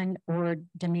going on or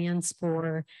demands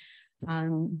for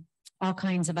all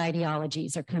kinds of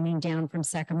ideologies are coming down from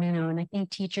Sacramento. And I think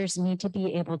teachers need to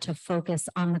be able to focus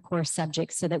on the core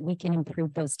subjects so that we can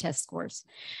improve those test scores.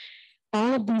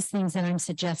 All of these things that I'm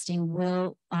suggesting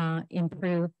will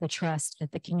improve the trust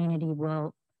that the community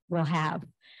will have.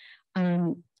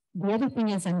 The other thing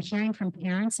is I'm hearing from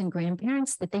parents and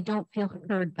grandparents that they don't feel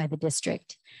heard by the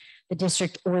district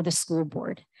or the school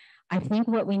board. I think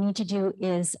what we need to do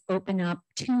is open up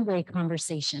two-way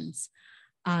conversations,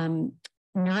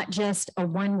 not just a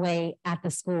one-way at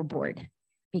the school board,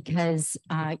 because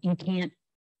you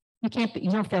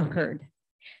don't feel heard.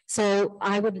 So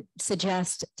I would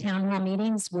suggest town hall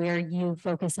meetings where you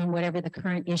focus on whatever the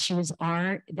current issues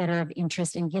are that are of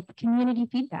interest and get the community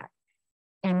feedback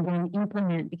and then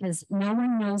implement, because no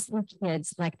one knows the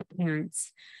kids like the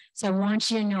parents. So I want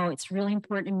you to know it's really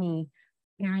important to me.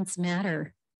 Parents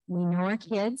matter. We know our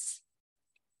kids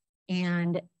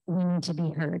and we need to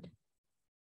be heard.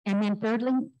 And then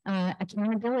thirdly,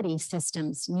 accountability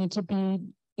systems need to be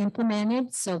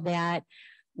implemented so that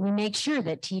we make sure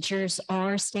that teachers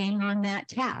are staying on that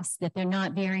task, that they're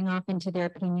not veering off into their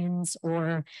opinions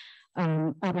or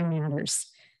other matters.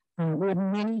 We have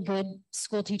many good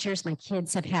school teachers. My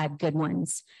kids have had good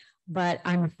ones, but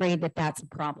I'm afraid that that's a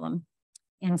problem.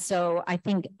 And so I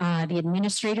think the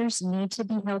administrators need to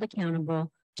be held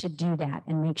accountable to do that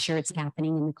and make sure it's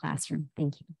happening in the classroom.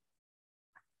 Thank you.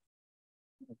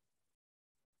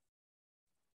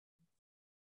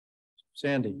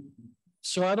 Sandy.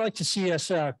 So I'd like to see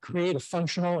us create a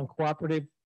functional and cooperative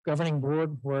governing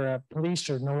board where police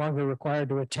are no longer required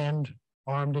to attend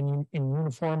armed and in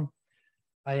uniform.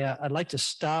 I'd like to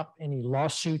stop any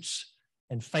lawsuits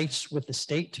and fights with the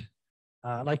state.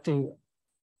 I'd like to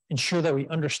ensure that we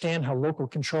understand how local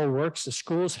control works. The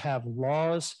schools have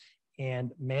laws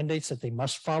and mandates that they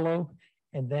must follow.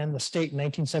 And then the state in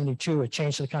 1972, a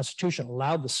change to the Constitution,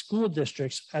 allowed the school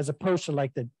districts, as opposed to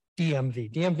like the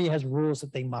DMV. DMV has rules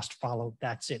that they must follow.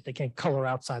 That's it. They can't color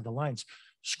outside the lines.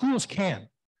 Schools can.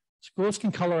 Schools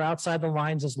can color outside the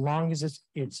lines as long as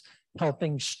it's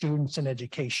helping students in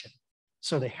education.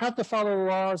 So they have to follow the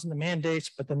laws and the mandates,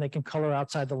 but then they can color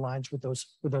outside the lines with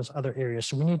those other areas.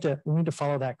 So we need to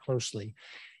follow that closely.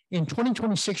 In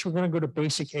 2026, we're going to go to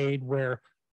basic aid, where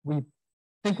we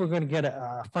think we're going to get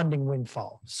a funding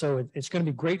windfall. So it's going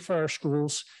to be great for our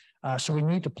schools. So we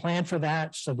need to plan for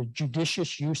that. So the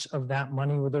judicious use of that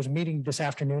money, where there's a meeting this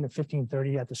afternoon at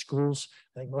 15:30 at the schools.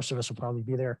 I think most of us will probably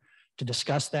be there to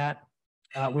discuss that.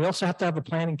 We also have to have a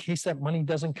plan in case that money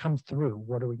doesn't come through.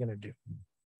 What are we going to do?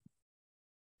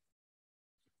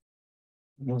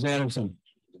 Ms. Anderson.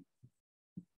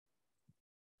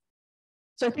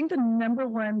 So I think the number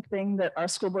one thing that our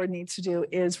school board needs to do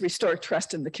is restore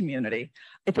trust in the community.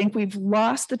 I think we've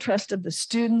lost the trust of the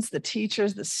students, the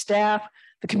teachers, the staff,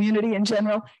 the community in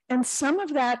general. And some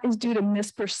of that is due to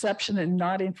misperception and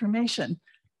not information.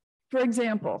 For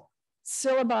example,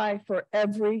 syllabi for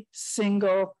every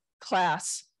single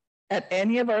class at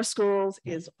any of our schools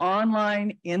is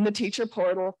online in the teacher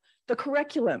portal. The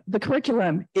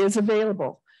curriculum is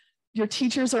available. Your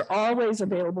teachers are always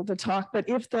available to talk, but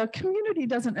if the community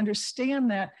doesn't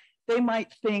understand that, they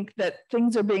might think that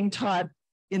things are being taught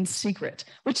in secret,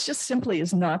 which just simply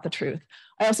is not the truth.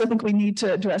 I also think we need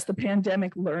to address the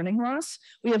pandemic learning loss.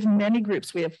 We have many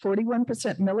groups. We have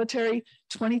 41% military,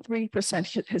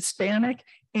 23% Hispanic,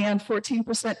 and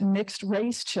 14% mixed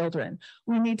race children.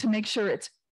 We need to make sure it's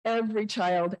every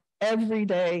child, every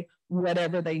day,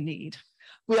 whatever they need.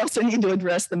 We also need to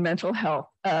address the mental health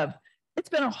of, it's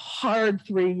been a hard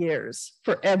 3 years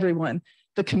for everyone.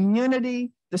 The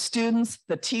community, the students,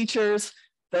 the teachers,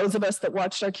 those of us that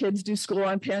watched our kids do school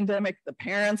on pandemic, the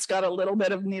parents got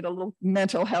need a little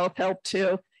mental health help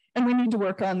too. And we need to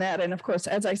work on that. And of course,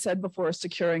 as I said before,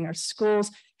 securing our schools,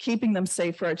 keeping them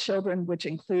safe for our children, which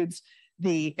includes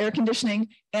the air conditioning,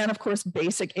 and of course,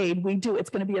 basic aid. It's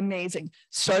going to be amazing.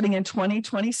 Starting in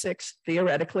 2026,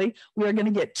 theoretically, we are going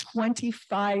to get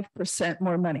 25%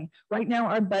 more money. Right now,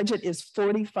 our budget is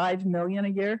 $45 million a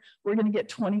year. We're going to get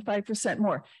 25%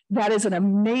 more. That is an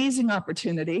amazing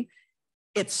opportunity.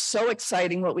 It's so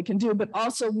exciting what we can do, but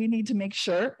also we need to make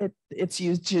sure it's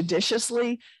used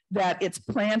judiciously, that it's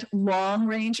planned long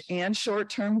range and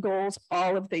short-term goals.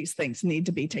 All of these things need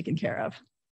to be taken care of.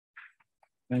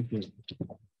 Thank you.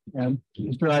 And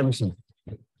Mr. Iverson.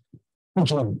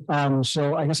 Thank you.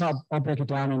 So I guess I'll break it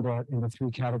down into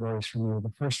three categories for you.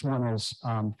 The first one is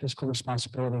fiscal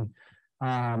responsibility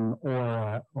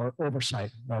or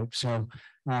oversight, right? So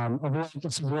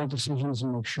get some real decisions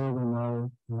and make sure we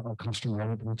know our customer.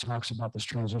 Everybody talks about this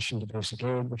transition to basic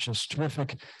aid, which is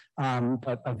terrific.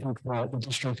 But I think the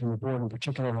district and the board in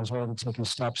particular has already taken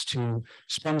steps to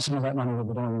spend some of that money that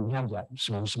we don't even have yet.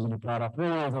 So somebody brought up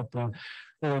earlier that the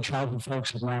early childhood folks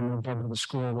have now moved over to the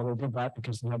school. Well, they did that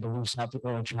because they had to lease out the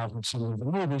early childhood center of the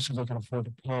movie, so they can afford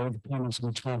to pay the payments of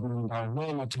the $12 million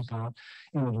loan they took out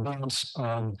in advance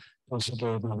of basic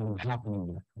aid not even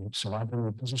happening yet. Right? So I've been in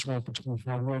the business world for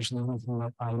 25 years, and the only thing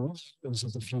that I know is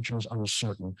that the future is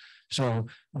uncertain. So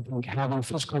I think having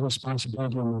fiscal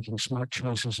responsibility and making smart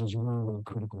choices is really, really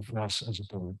critical for us as a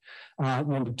board.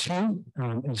 Number two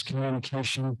is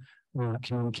communication.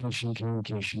 Communication.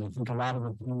 I think a lot of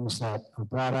the things that are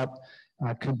brought up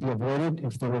could be avoided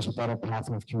if there was a better path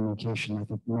of communication. I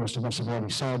think most of us have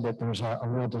already said that there's a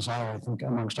real desire, I think,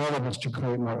 amongst all of us to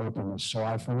create more openness. So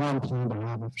I, for one, plan to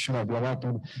have, should I be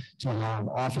elected, to have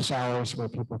office hours where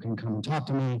people can come and talk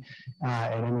to me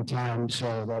at any time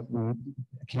so that we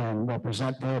can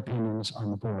represent their opinions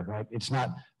on the board, right? It's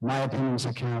not my opinions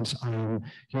that counts. I'm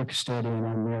your custodian.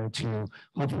 I'm there to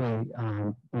hopefully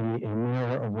be a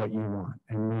mirror of what you want.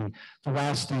 And the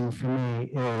last thing for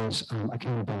me is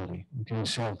accountability. Okay,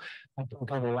 so I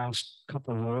think over the last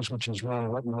couple of years, which is really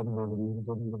what motivated me to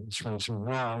get into this race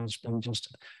around, it's been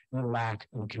just a lack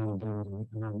of accountability.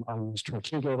 I used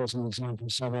Tortuga as an example.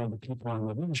 Several of the people on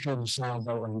the administrative side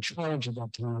that were in charge at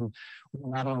that time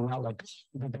were not only not like,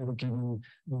 but they were given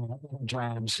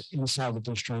jobs inside the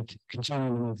district,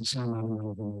 continuing to make the same amount of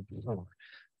money than they did before.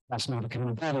 That's not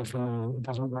accountability for me. It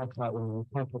doesn't work that way in the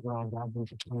corporate world. I've been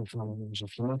for 25 years.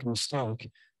 If you make a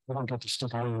mistake, you don't get to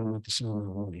stick around and make the same amount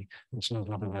of money. It's not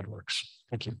how that works.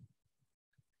 Thank you.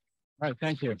 All right,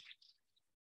 thank you.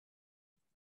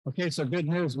 Okay, so good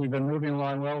news. We've been moving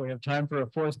along well. We have time for a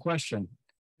fourth question.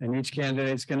 And each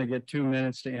candidate's going to get 2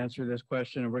 minutes to answer this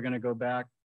question. And we're going to go back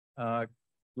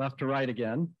left to right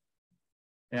again.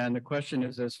 And the question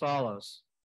is as follows.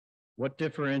 What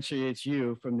differentiates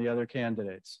you from the other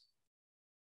candidates?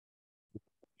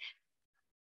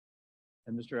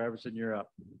 And Mr. Iverson, you're up.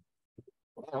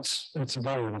 That's a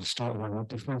very good start. What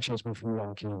differentiates me from the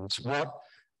other candidates? What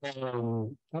That's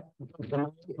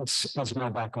my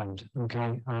background.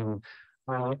 Okay. I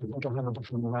think I have a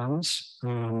different lens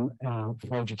for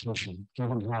education,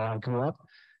 given how I grew up,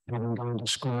 having gone to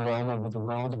school all over the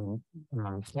world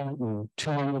and fluent in 2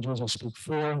 languages. I speak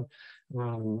 4.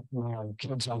 My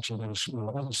kids actually go to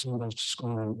school. My other son goes to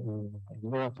school in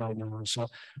Europe right now. So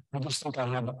I just think I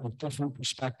have a different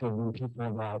perspective than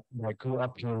people that grew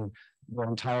up here their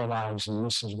entire lives, and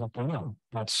this is what they know.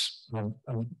 That's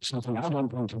something I don't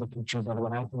bring to the picture, but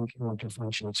what I think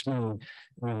differentiates me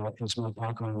is my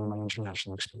background and my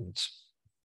international experience.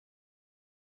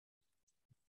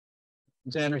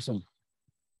 Ms. Anderson.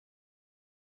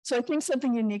 So I think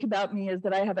something unique about me is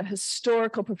that I have a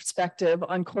historical perspective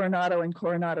on Coronado and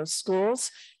Coronado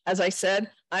schools. As I said,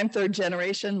 I'm 3rd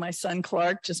generation. My son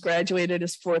Clark just graduated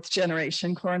as 4th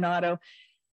generation Coronado.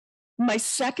 My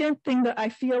second thing that I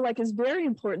feel like is very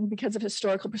important because of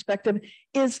historical perspective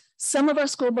is some of our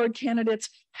school board candidates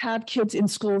have kids in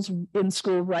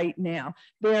school right now.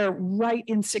 They're right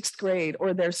in 6th grade,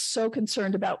 or they're so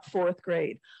concerned about 4th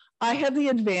grade. I have the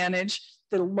advantage,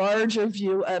 the larger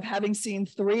view of having seen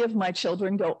 3 of my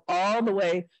children go all the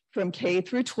way from K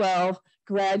through 12,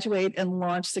 graduate and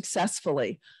launch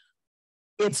successfully.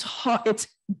 It's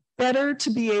better to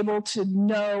be able to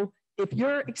know if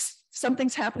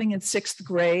something's happening in 6th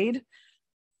grade,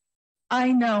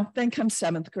 I know, then comes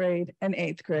 7th grade and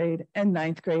 8th grade and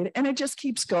 9th grade, and it just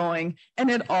keeps going and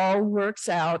it all works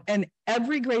out. And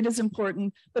every grade is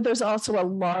important, but there's also a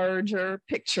larger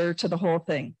picture to the whole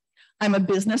thing. I'm a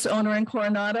business owner in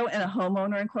Coronado and a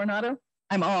homeowner in Coronado.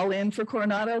 I'm all in for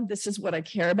Coronado. This is what I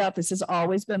care about. This has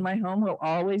always been my home, will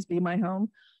always be my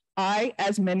home. I,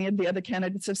 as many of the other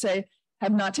candidates have said,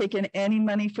 have not taken any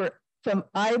money from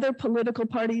either political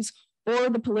parties or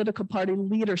the political party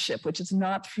leadership, which is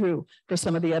not true for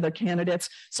some of the other candidates.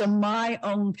 So my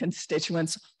own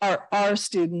constituents are our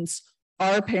students,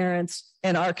 our parents,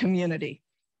 and our community.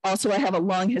 Also, I have a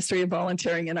long history of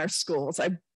volunteering in our schools.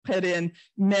 I've put in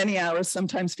many hours,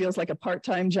 sometimes feels like a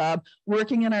part-time job,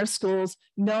 working in our schools,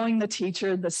 knowing the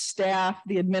teacher, the staff,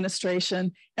 the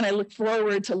administration, and I look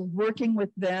forward to working with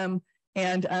them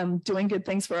and doing good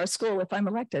things for our school if I'm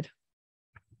elected.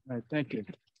 All right, thank you.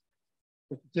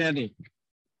 Sandy.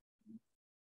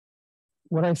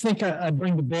 What I think I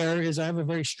bring to bear is I have a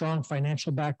very strong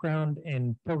financial background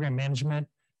in program management.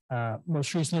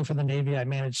 Most recently for the Navy, I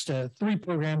managed 3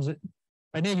 programs that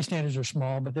by Navy standards are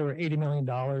small, but they were $80 million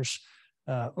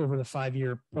over the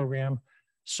 5-year program.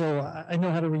 So I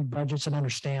know how to read budgets and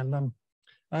understand them.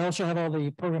 I also have all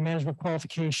the program management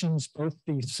qualifications, both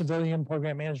the civilian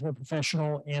program management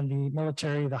professional and the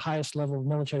military, the highest level of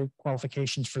military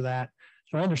qualifications for that.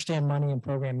 So I understand money and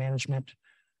program management.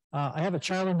 I have a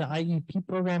child in the IEP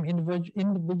program,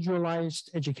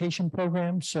 individualized education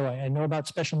program. So I know about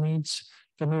special needs,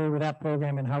 familiar with that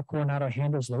program and how Coronado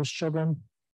handles those children.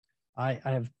 I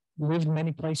have lived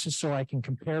many places, so I can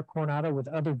compare Coronado with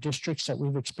other districts that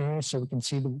we've experienced, so we can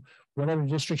see what other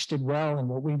districts did well and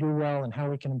what we do well and how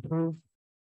we can improve.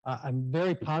 I'm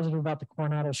very positive about the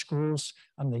Coronado schools.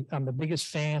 I'm the biggest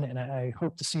fan, and I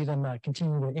hope to see them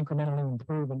continue to incrementally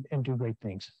improve and do great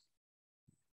things.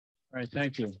 All right,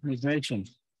 thank you. Ms. Machen.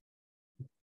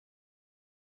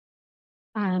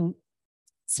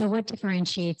 So what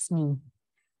differentiates me?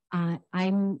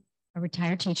 I'm a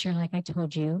retired teacher, like I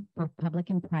told you, both public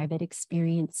and private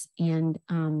experience. And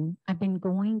I've been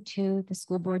going to the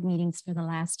school board meetings for the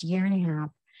last 1.5 years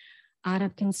out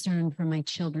of concern for my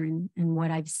children and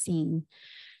what I've seen.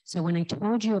 So when I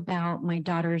told you about my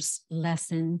daughter's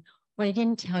lesson, what I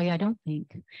didn't tell you, I don't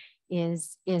think,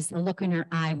 is the look in her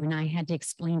eye when I had to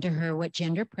explain to her what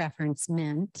gender preference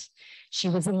meant. She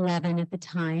was 11 at the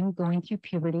time, going through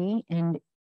puberty, and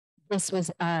this was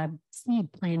a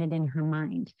seed planted in her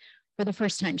mind. For the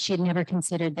first time, she had never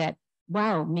considered that,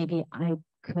 wow, maybe I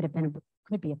could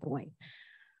be a boy.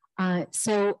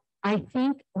 So I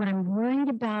think what I'm worried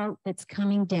about that's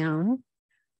coming down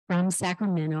from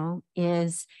Sacramento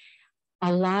is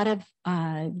a lot of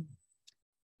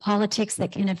politics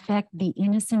that can affect the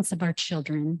innocence of our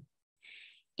children.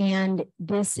 And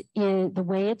this is the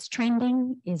way it's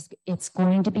trending is it's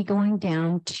going to be going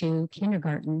down to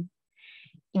kindergarten.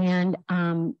 And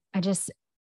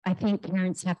I think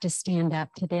parents have to stand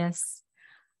up to this.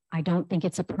 I don't think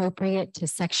it's appropriate to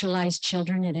sexualize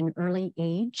children at an early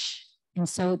age. And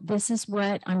so this is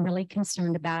what I'm really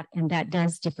concerned about, and that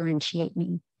does differentiate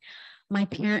me. My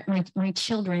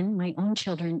children, my own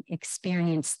children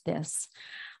experience this.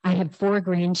 I have 4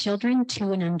 grandchildren,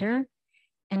 2 and under,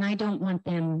 and I don't want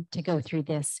them to go through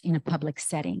this in a public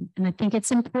setting. And I think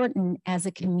it's important as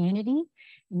a community,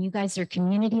 and you guys are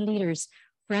community leaders,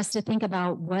 for us to think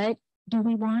about what do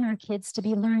we want our kids to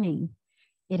be learning?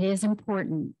 It is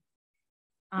important.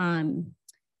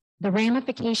 The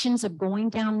ramifications of going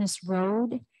down this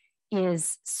road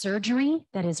is surgery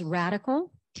that is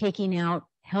radical, taking out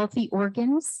healthy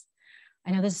organs.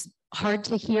 I know this is hard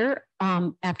to hear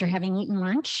after having eaten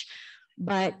lunch,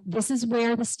 but this is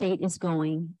where the state is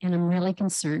going, and I'm really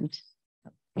concerned.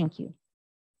 Thank you.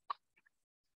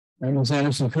 Ms.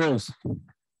 Anderson-Cruz.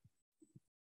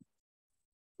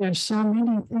 There's so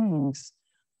many things.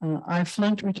 I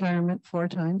flunked retirement 4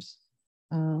 times.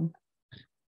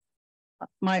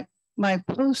 My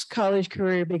post-college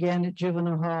career began at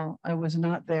juvenile hall. I was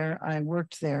not there. I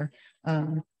worked there.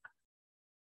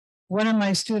 One of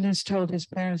my students told his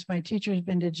parents, my teacher's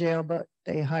been to jail, but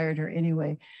they hired her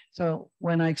anyway. So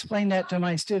when I explained that to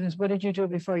my students, what did you do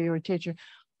before you were a teacher?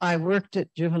 I worked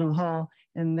at juvenile hall,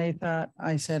 and they thought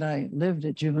I said I lived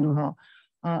at juvenile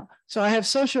hall. So I have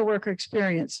social worker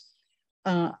experience.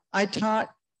 I taught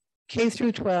K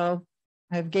through 12.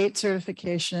 I have GATE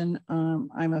certification.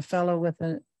 I'm a fellow with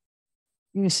a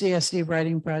UCSD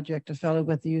writing project, a fellow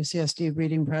with the UCSD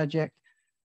reading project.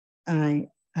 I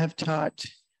have taught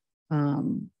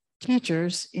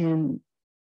teachers in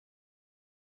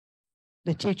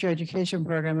the teacher education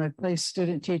program. I've placed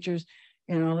student teachers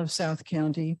in all of South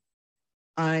County.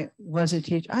 I was a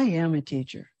teacher. I am a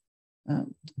teacher.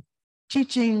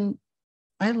 Teaching,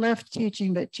 I left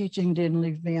teaching, but teaching didn't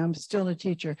leave me. I'm still a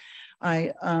teacher.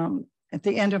 At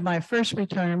the end of my first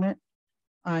retirement,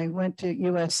 I went to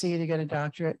USC to get a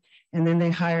doctorate, and then they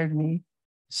hired me.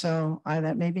 So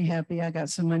that made me happy. I got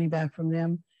some money back from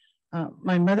them.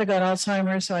 My mother got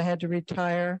Alzheimer's, so I had to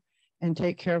retire and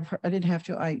take care of her. I didn't have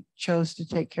to, I chose to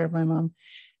take care of my mom.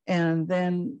 And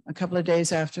then a couple of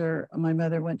days after my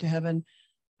mother went to heaven,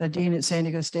 the dean at San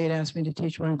Diego State asked me to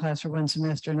teach 1 class for 1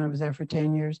 semester, and I was there for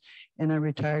 10 years, and I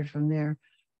retired from there.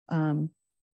 And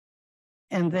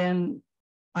then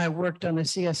I worked on the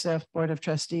CSF Board of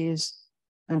Trustees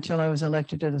until I was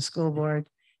elected to the school board.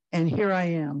 And here I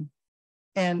am.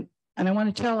 And I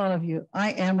want to tell all of you,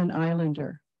 I am an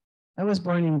islander. I was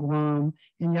born in Guam,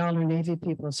 and y'all are Navy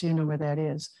people, so you know where that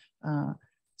is.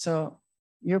 So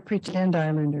you're pretend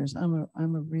islanders. I'm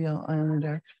a real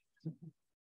islander.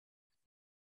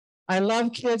 I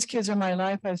love kids. Kids are my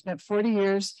life. I've spent 40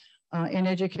 years in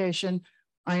education.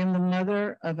 I am the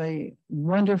mother of a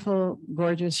wonderful,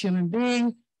 gorgeous human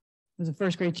being who's a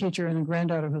first grade teacher and a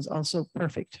granddaughter who's also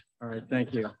perfect. All right,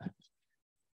 thank you.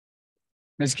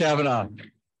 Ms. Kavanaugh.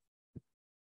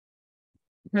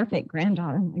 Perfect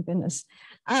granddaughter, my goodness.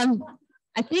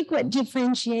 I think what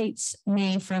differentiates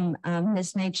me from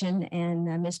Ms. Machen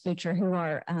and Ms. Butcher, who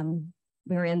are,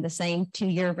 we're in the same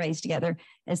 2-year raise together,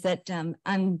 is that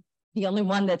I'm the only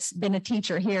one that's been a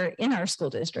teacher here in our school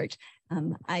district.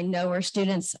 I know our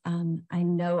students, I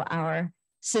know our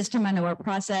system, I know our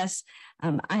process.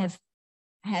 I have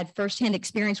had firsthand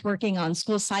experience working on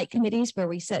school site committees where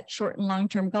we set short and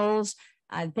long-term goals.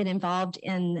 I've been involved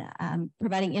in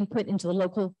providing input into the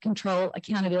local control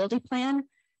accountability plan.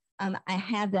 I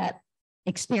have that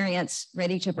experience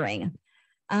ready to bring.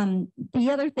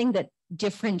 The other thing that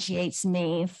differentiates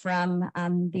me from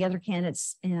the other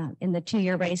candidates in the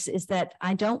 2-year race is that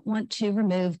I don't want to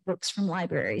remove books from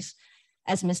libraries,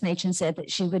 as Ms. Machen said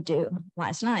that she would do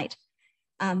last night.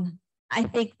 I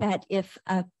think that if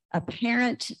a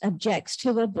parent objects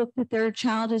to a book that their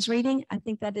child is reading, I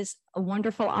think that is a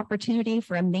wonderful opportunity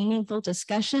for a meaningful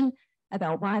discussion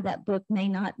about why that book may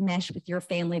not mesh with your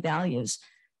family values.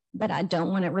 But I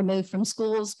don't want it removed from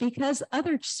schools because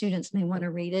other students may want to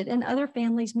read it and other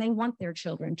families may want their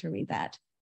children to read that.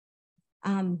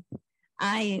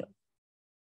 I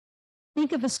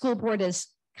think of a school board as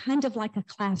kind of like a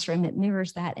classroom. It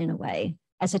mirrors that in a way.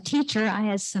 As a teacher, I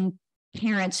had some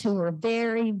parents who were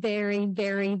very, very,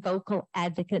 very vocal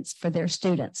advocates for their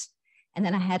students. And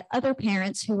then I had other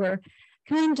parents who were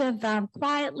kind of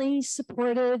quietly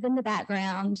supportive in the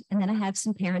background. And then I have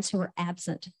some parents who were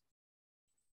absent.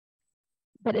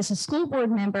 But as a school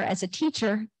board member, as a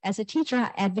teacher, I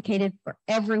advocated for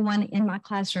everyone in my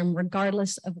classroom,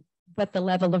 regardless of what the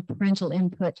level of parental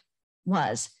input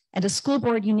was. At a school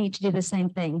board, you need to do the same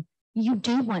thing. You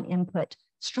do want input.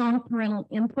 Strong parental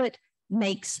input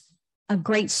makes a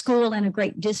great school and a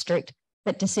great district,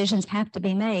 but decisions have to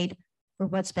be made for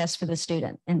what's best for the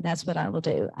student. And that's what I will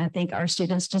do. I think our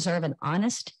students deserve an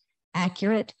honest,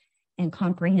 accurate, and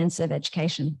comprehensive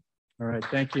education. All right,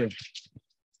 thank you.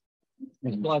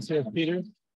 Ms. Palacios Peters.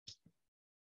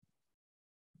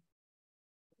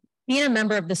 Being a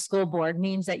member of the school board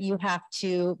means that you have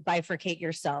to bifurcate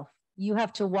yourself. you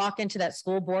have to walk into that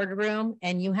school board room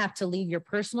and you have to leave your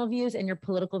personal views and your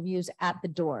political views at the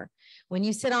door. When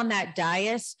you sit on that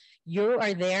dais, you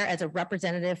are there as a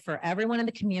representative for everyone in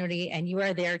the community, and you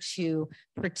are there to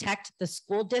protect the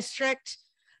school district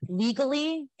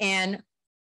legally and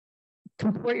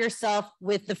comport yourself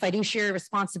with the fiduciary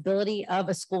responsibility of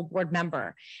a school board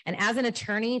member. And as an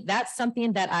attorney, that's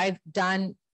something that I've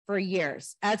done for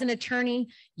years. As an attorney,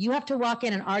 you have to walk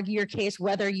in and argue your case,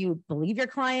 whether you believe your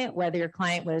client, whether your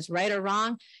client was right or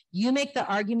wrong. You make the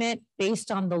argument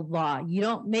based on the law. You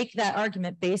don't make that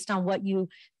argument based on what you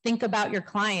think about your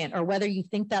client or whether you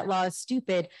think that law is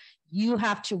stupid. You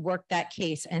have to work that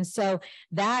case. And so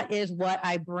that is what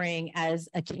I bring as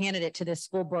a candidate to this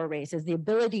school board race, is the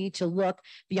ability to look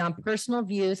beyond personal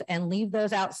views and leave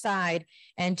those outside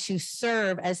and to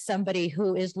serve as somebody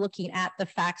who is looking at the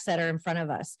facts that are in front of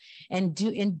us. And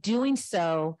in doing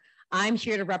so, I'm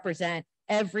here to represent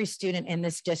every student in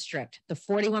this district, the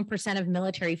 41% of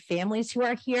military families who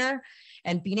are here,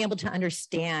 and being able to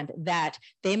understand that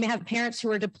they may have parents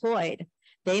who are deployed.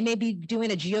 They may be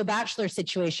doing a geo-bachelor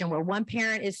situation where one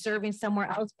parent is serving somewhere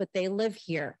else, but they live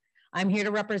here. I'm here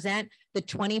to represent the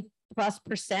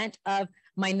 20+% of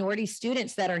minority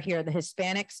students that are here, the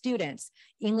Hispanic students,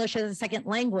 English as a second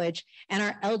language, and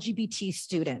our LGBT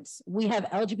students. We have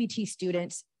LGBT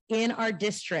students in our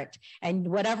district. And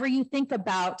whatever you think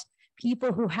about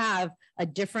people who have a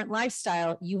different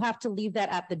lifestyle, you have to leave that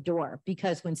at the door,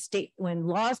 because when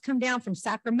laws come down from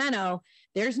Sacramento,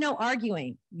 there's no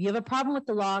arguing. You have a problem with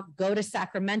the law, go to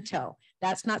Sacramento.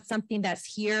 That's not something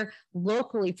that's here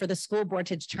locally for the school board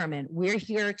to determine. We're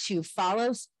here to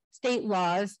follow state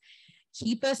laws,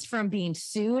 keep us from being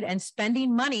sued and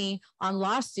spending money on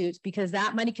lawsuits, because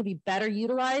that money could be better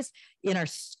utilized in our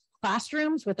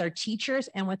classrooms with our teachers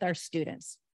and with our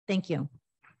students. Thank you.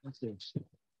 Thank you.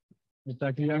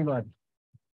 Dr. Youngblood.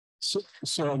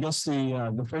 So I guess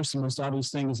the first and most obvious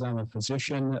thing is I'm a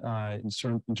physician.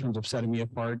 In terms of setting me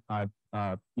apart, I've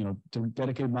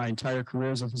dedicated my entire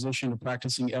career as a physician to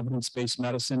practicing evidence-based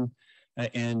medicine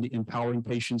and empowering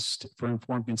patients for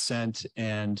informed consent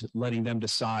and letting them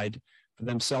decide for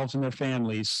themselves and their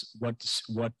families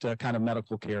what kind of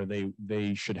medical care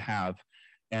they should have.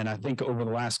 And I think over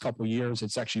the last couple of years,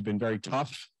 it's actually been very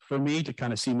tough for me to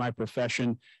kind of see my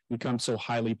profession become so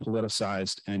highly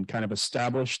politicized, and kind of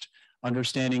established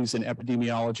understandings in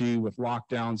epidemiology with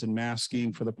lockdowns and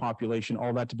masking for the population,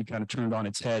 all that to be kind of turned on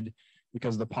its head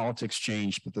because the politics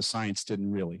changed, but the science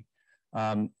didn't really.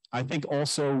 I think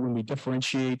also when we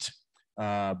differentiate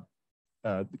the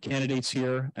candidates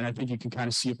here, and I think you can kind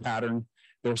of see a pattern.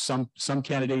 There are some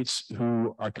candidates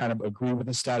who are kind of agree with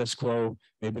the status quo.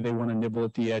 Maybe they want to nibble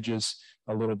at the edges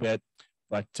a little bit.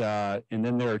 But, and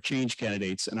then there are change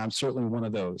candidates, and I'm certainly one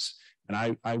of those.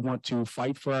 And I want to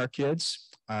fight for our kids.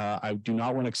 I do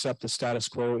not want to accept the status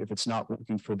quo if it's not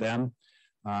working for them.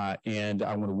 And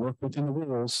I want to work within the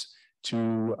rules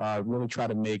to really try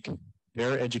to make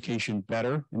their education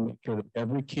better and make sure that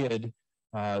every kid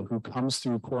who comes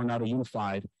through Coronado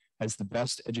Unified has the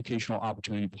best educational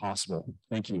opportunity possible.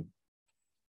 Thank you.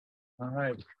 All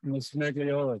right, Ms.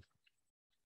 Maglioli.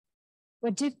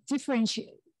 What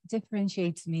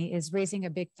differentiates me is raising a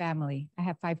big family. I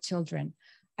have 5 children.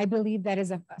 I believe that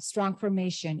is a strong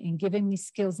formation in giving me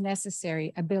skills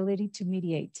necessary, ability to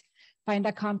mediate, find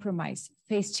a compromise,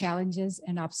 face challenges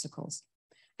and obstacles,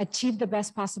 achieve the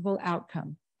best possible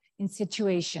outcome in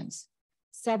situations.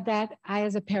 Said that, I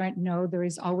as a parent know there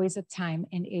is always a time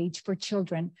and age for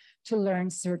children to learn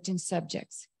certain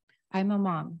subjects. I'm a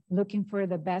mom looking for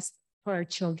the best for our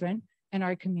children and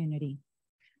our community.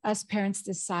 Us parents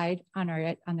decide on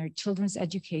our children's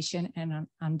education and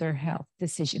on their health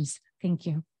decisions. Thank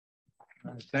you.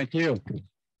 All right, thank you.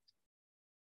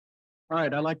 All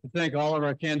right, I'd like to thank all of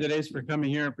our candidates for coming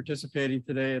here and participating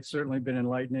today. It's certainly been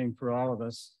enlightening for all of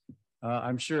us.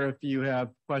 I'm sure if you have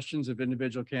questions of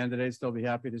individual candidates, they'll be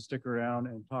happy to stick around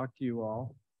and talk to you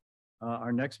all.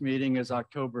 Our next meeting is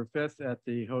October 5th at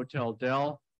the Hotel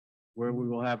Del, where we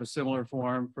will have a similar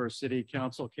forum for city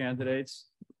council candidates.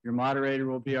 Your moderator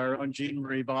will be our own Jean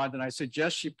Marie Bond, and I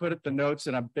suggest she put up the notes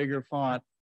in a bigger font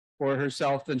for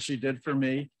herself than she did for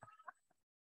me.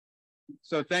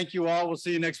 So thank you all. We'll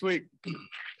see you next week. Sorry,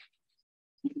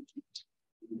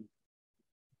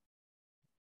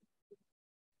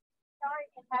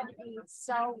 it had to be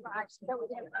so much.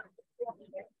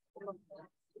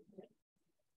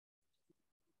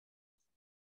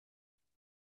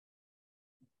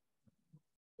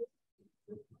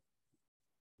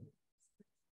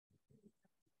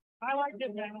 I like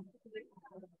it, man.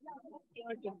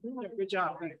 Good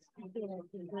job. Thanks.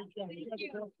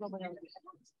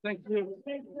 Thank you.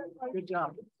 Good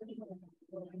job.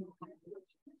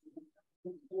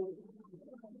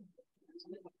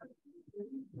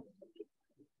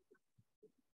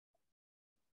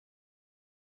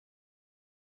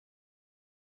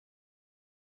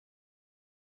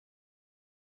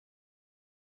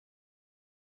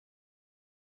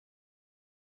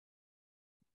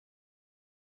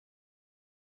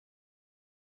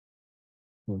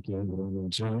 Okay, we're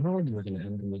going to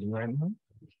end the meeting right now.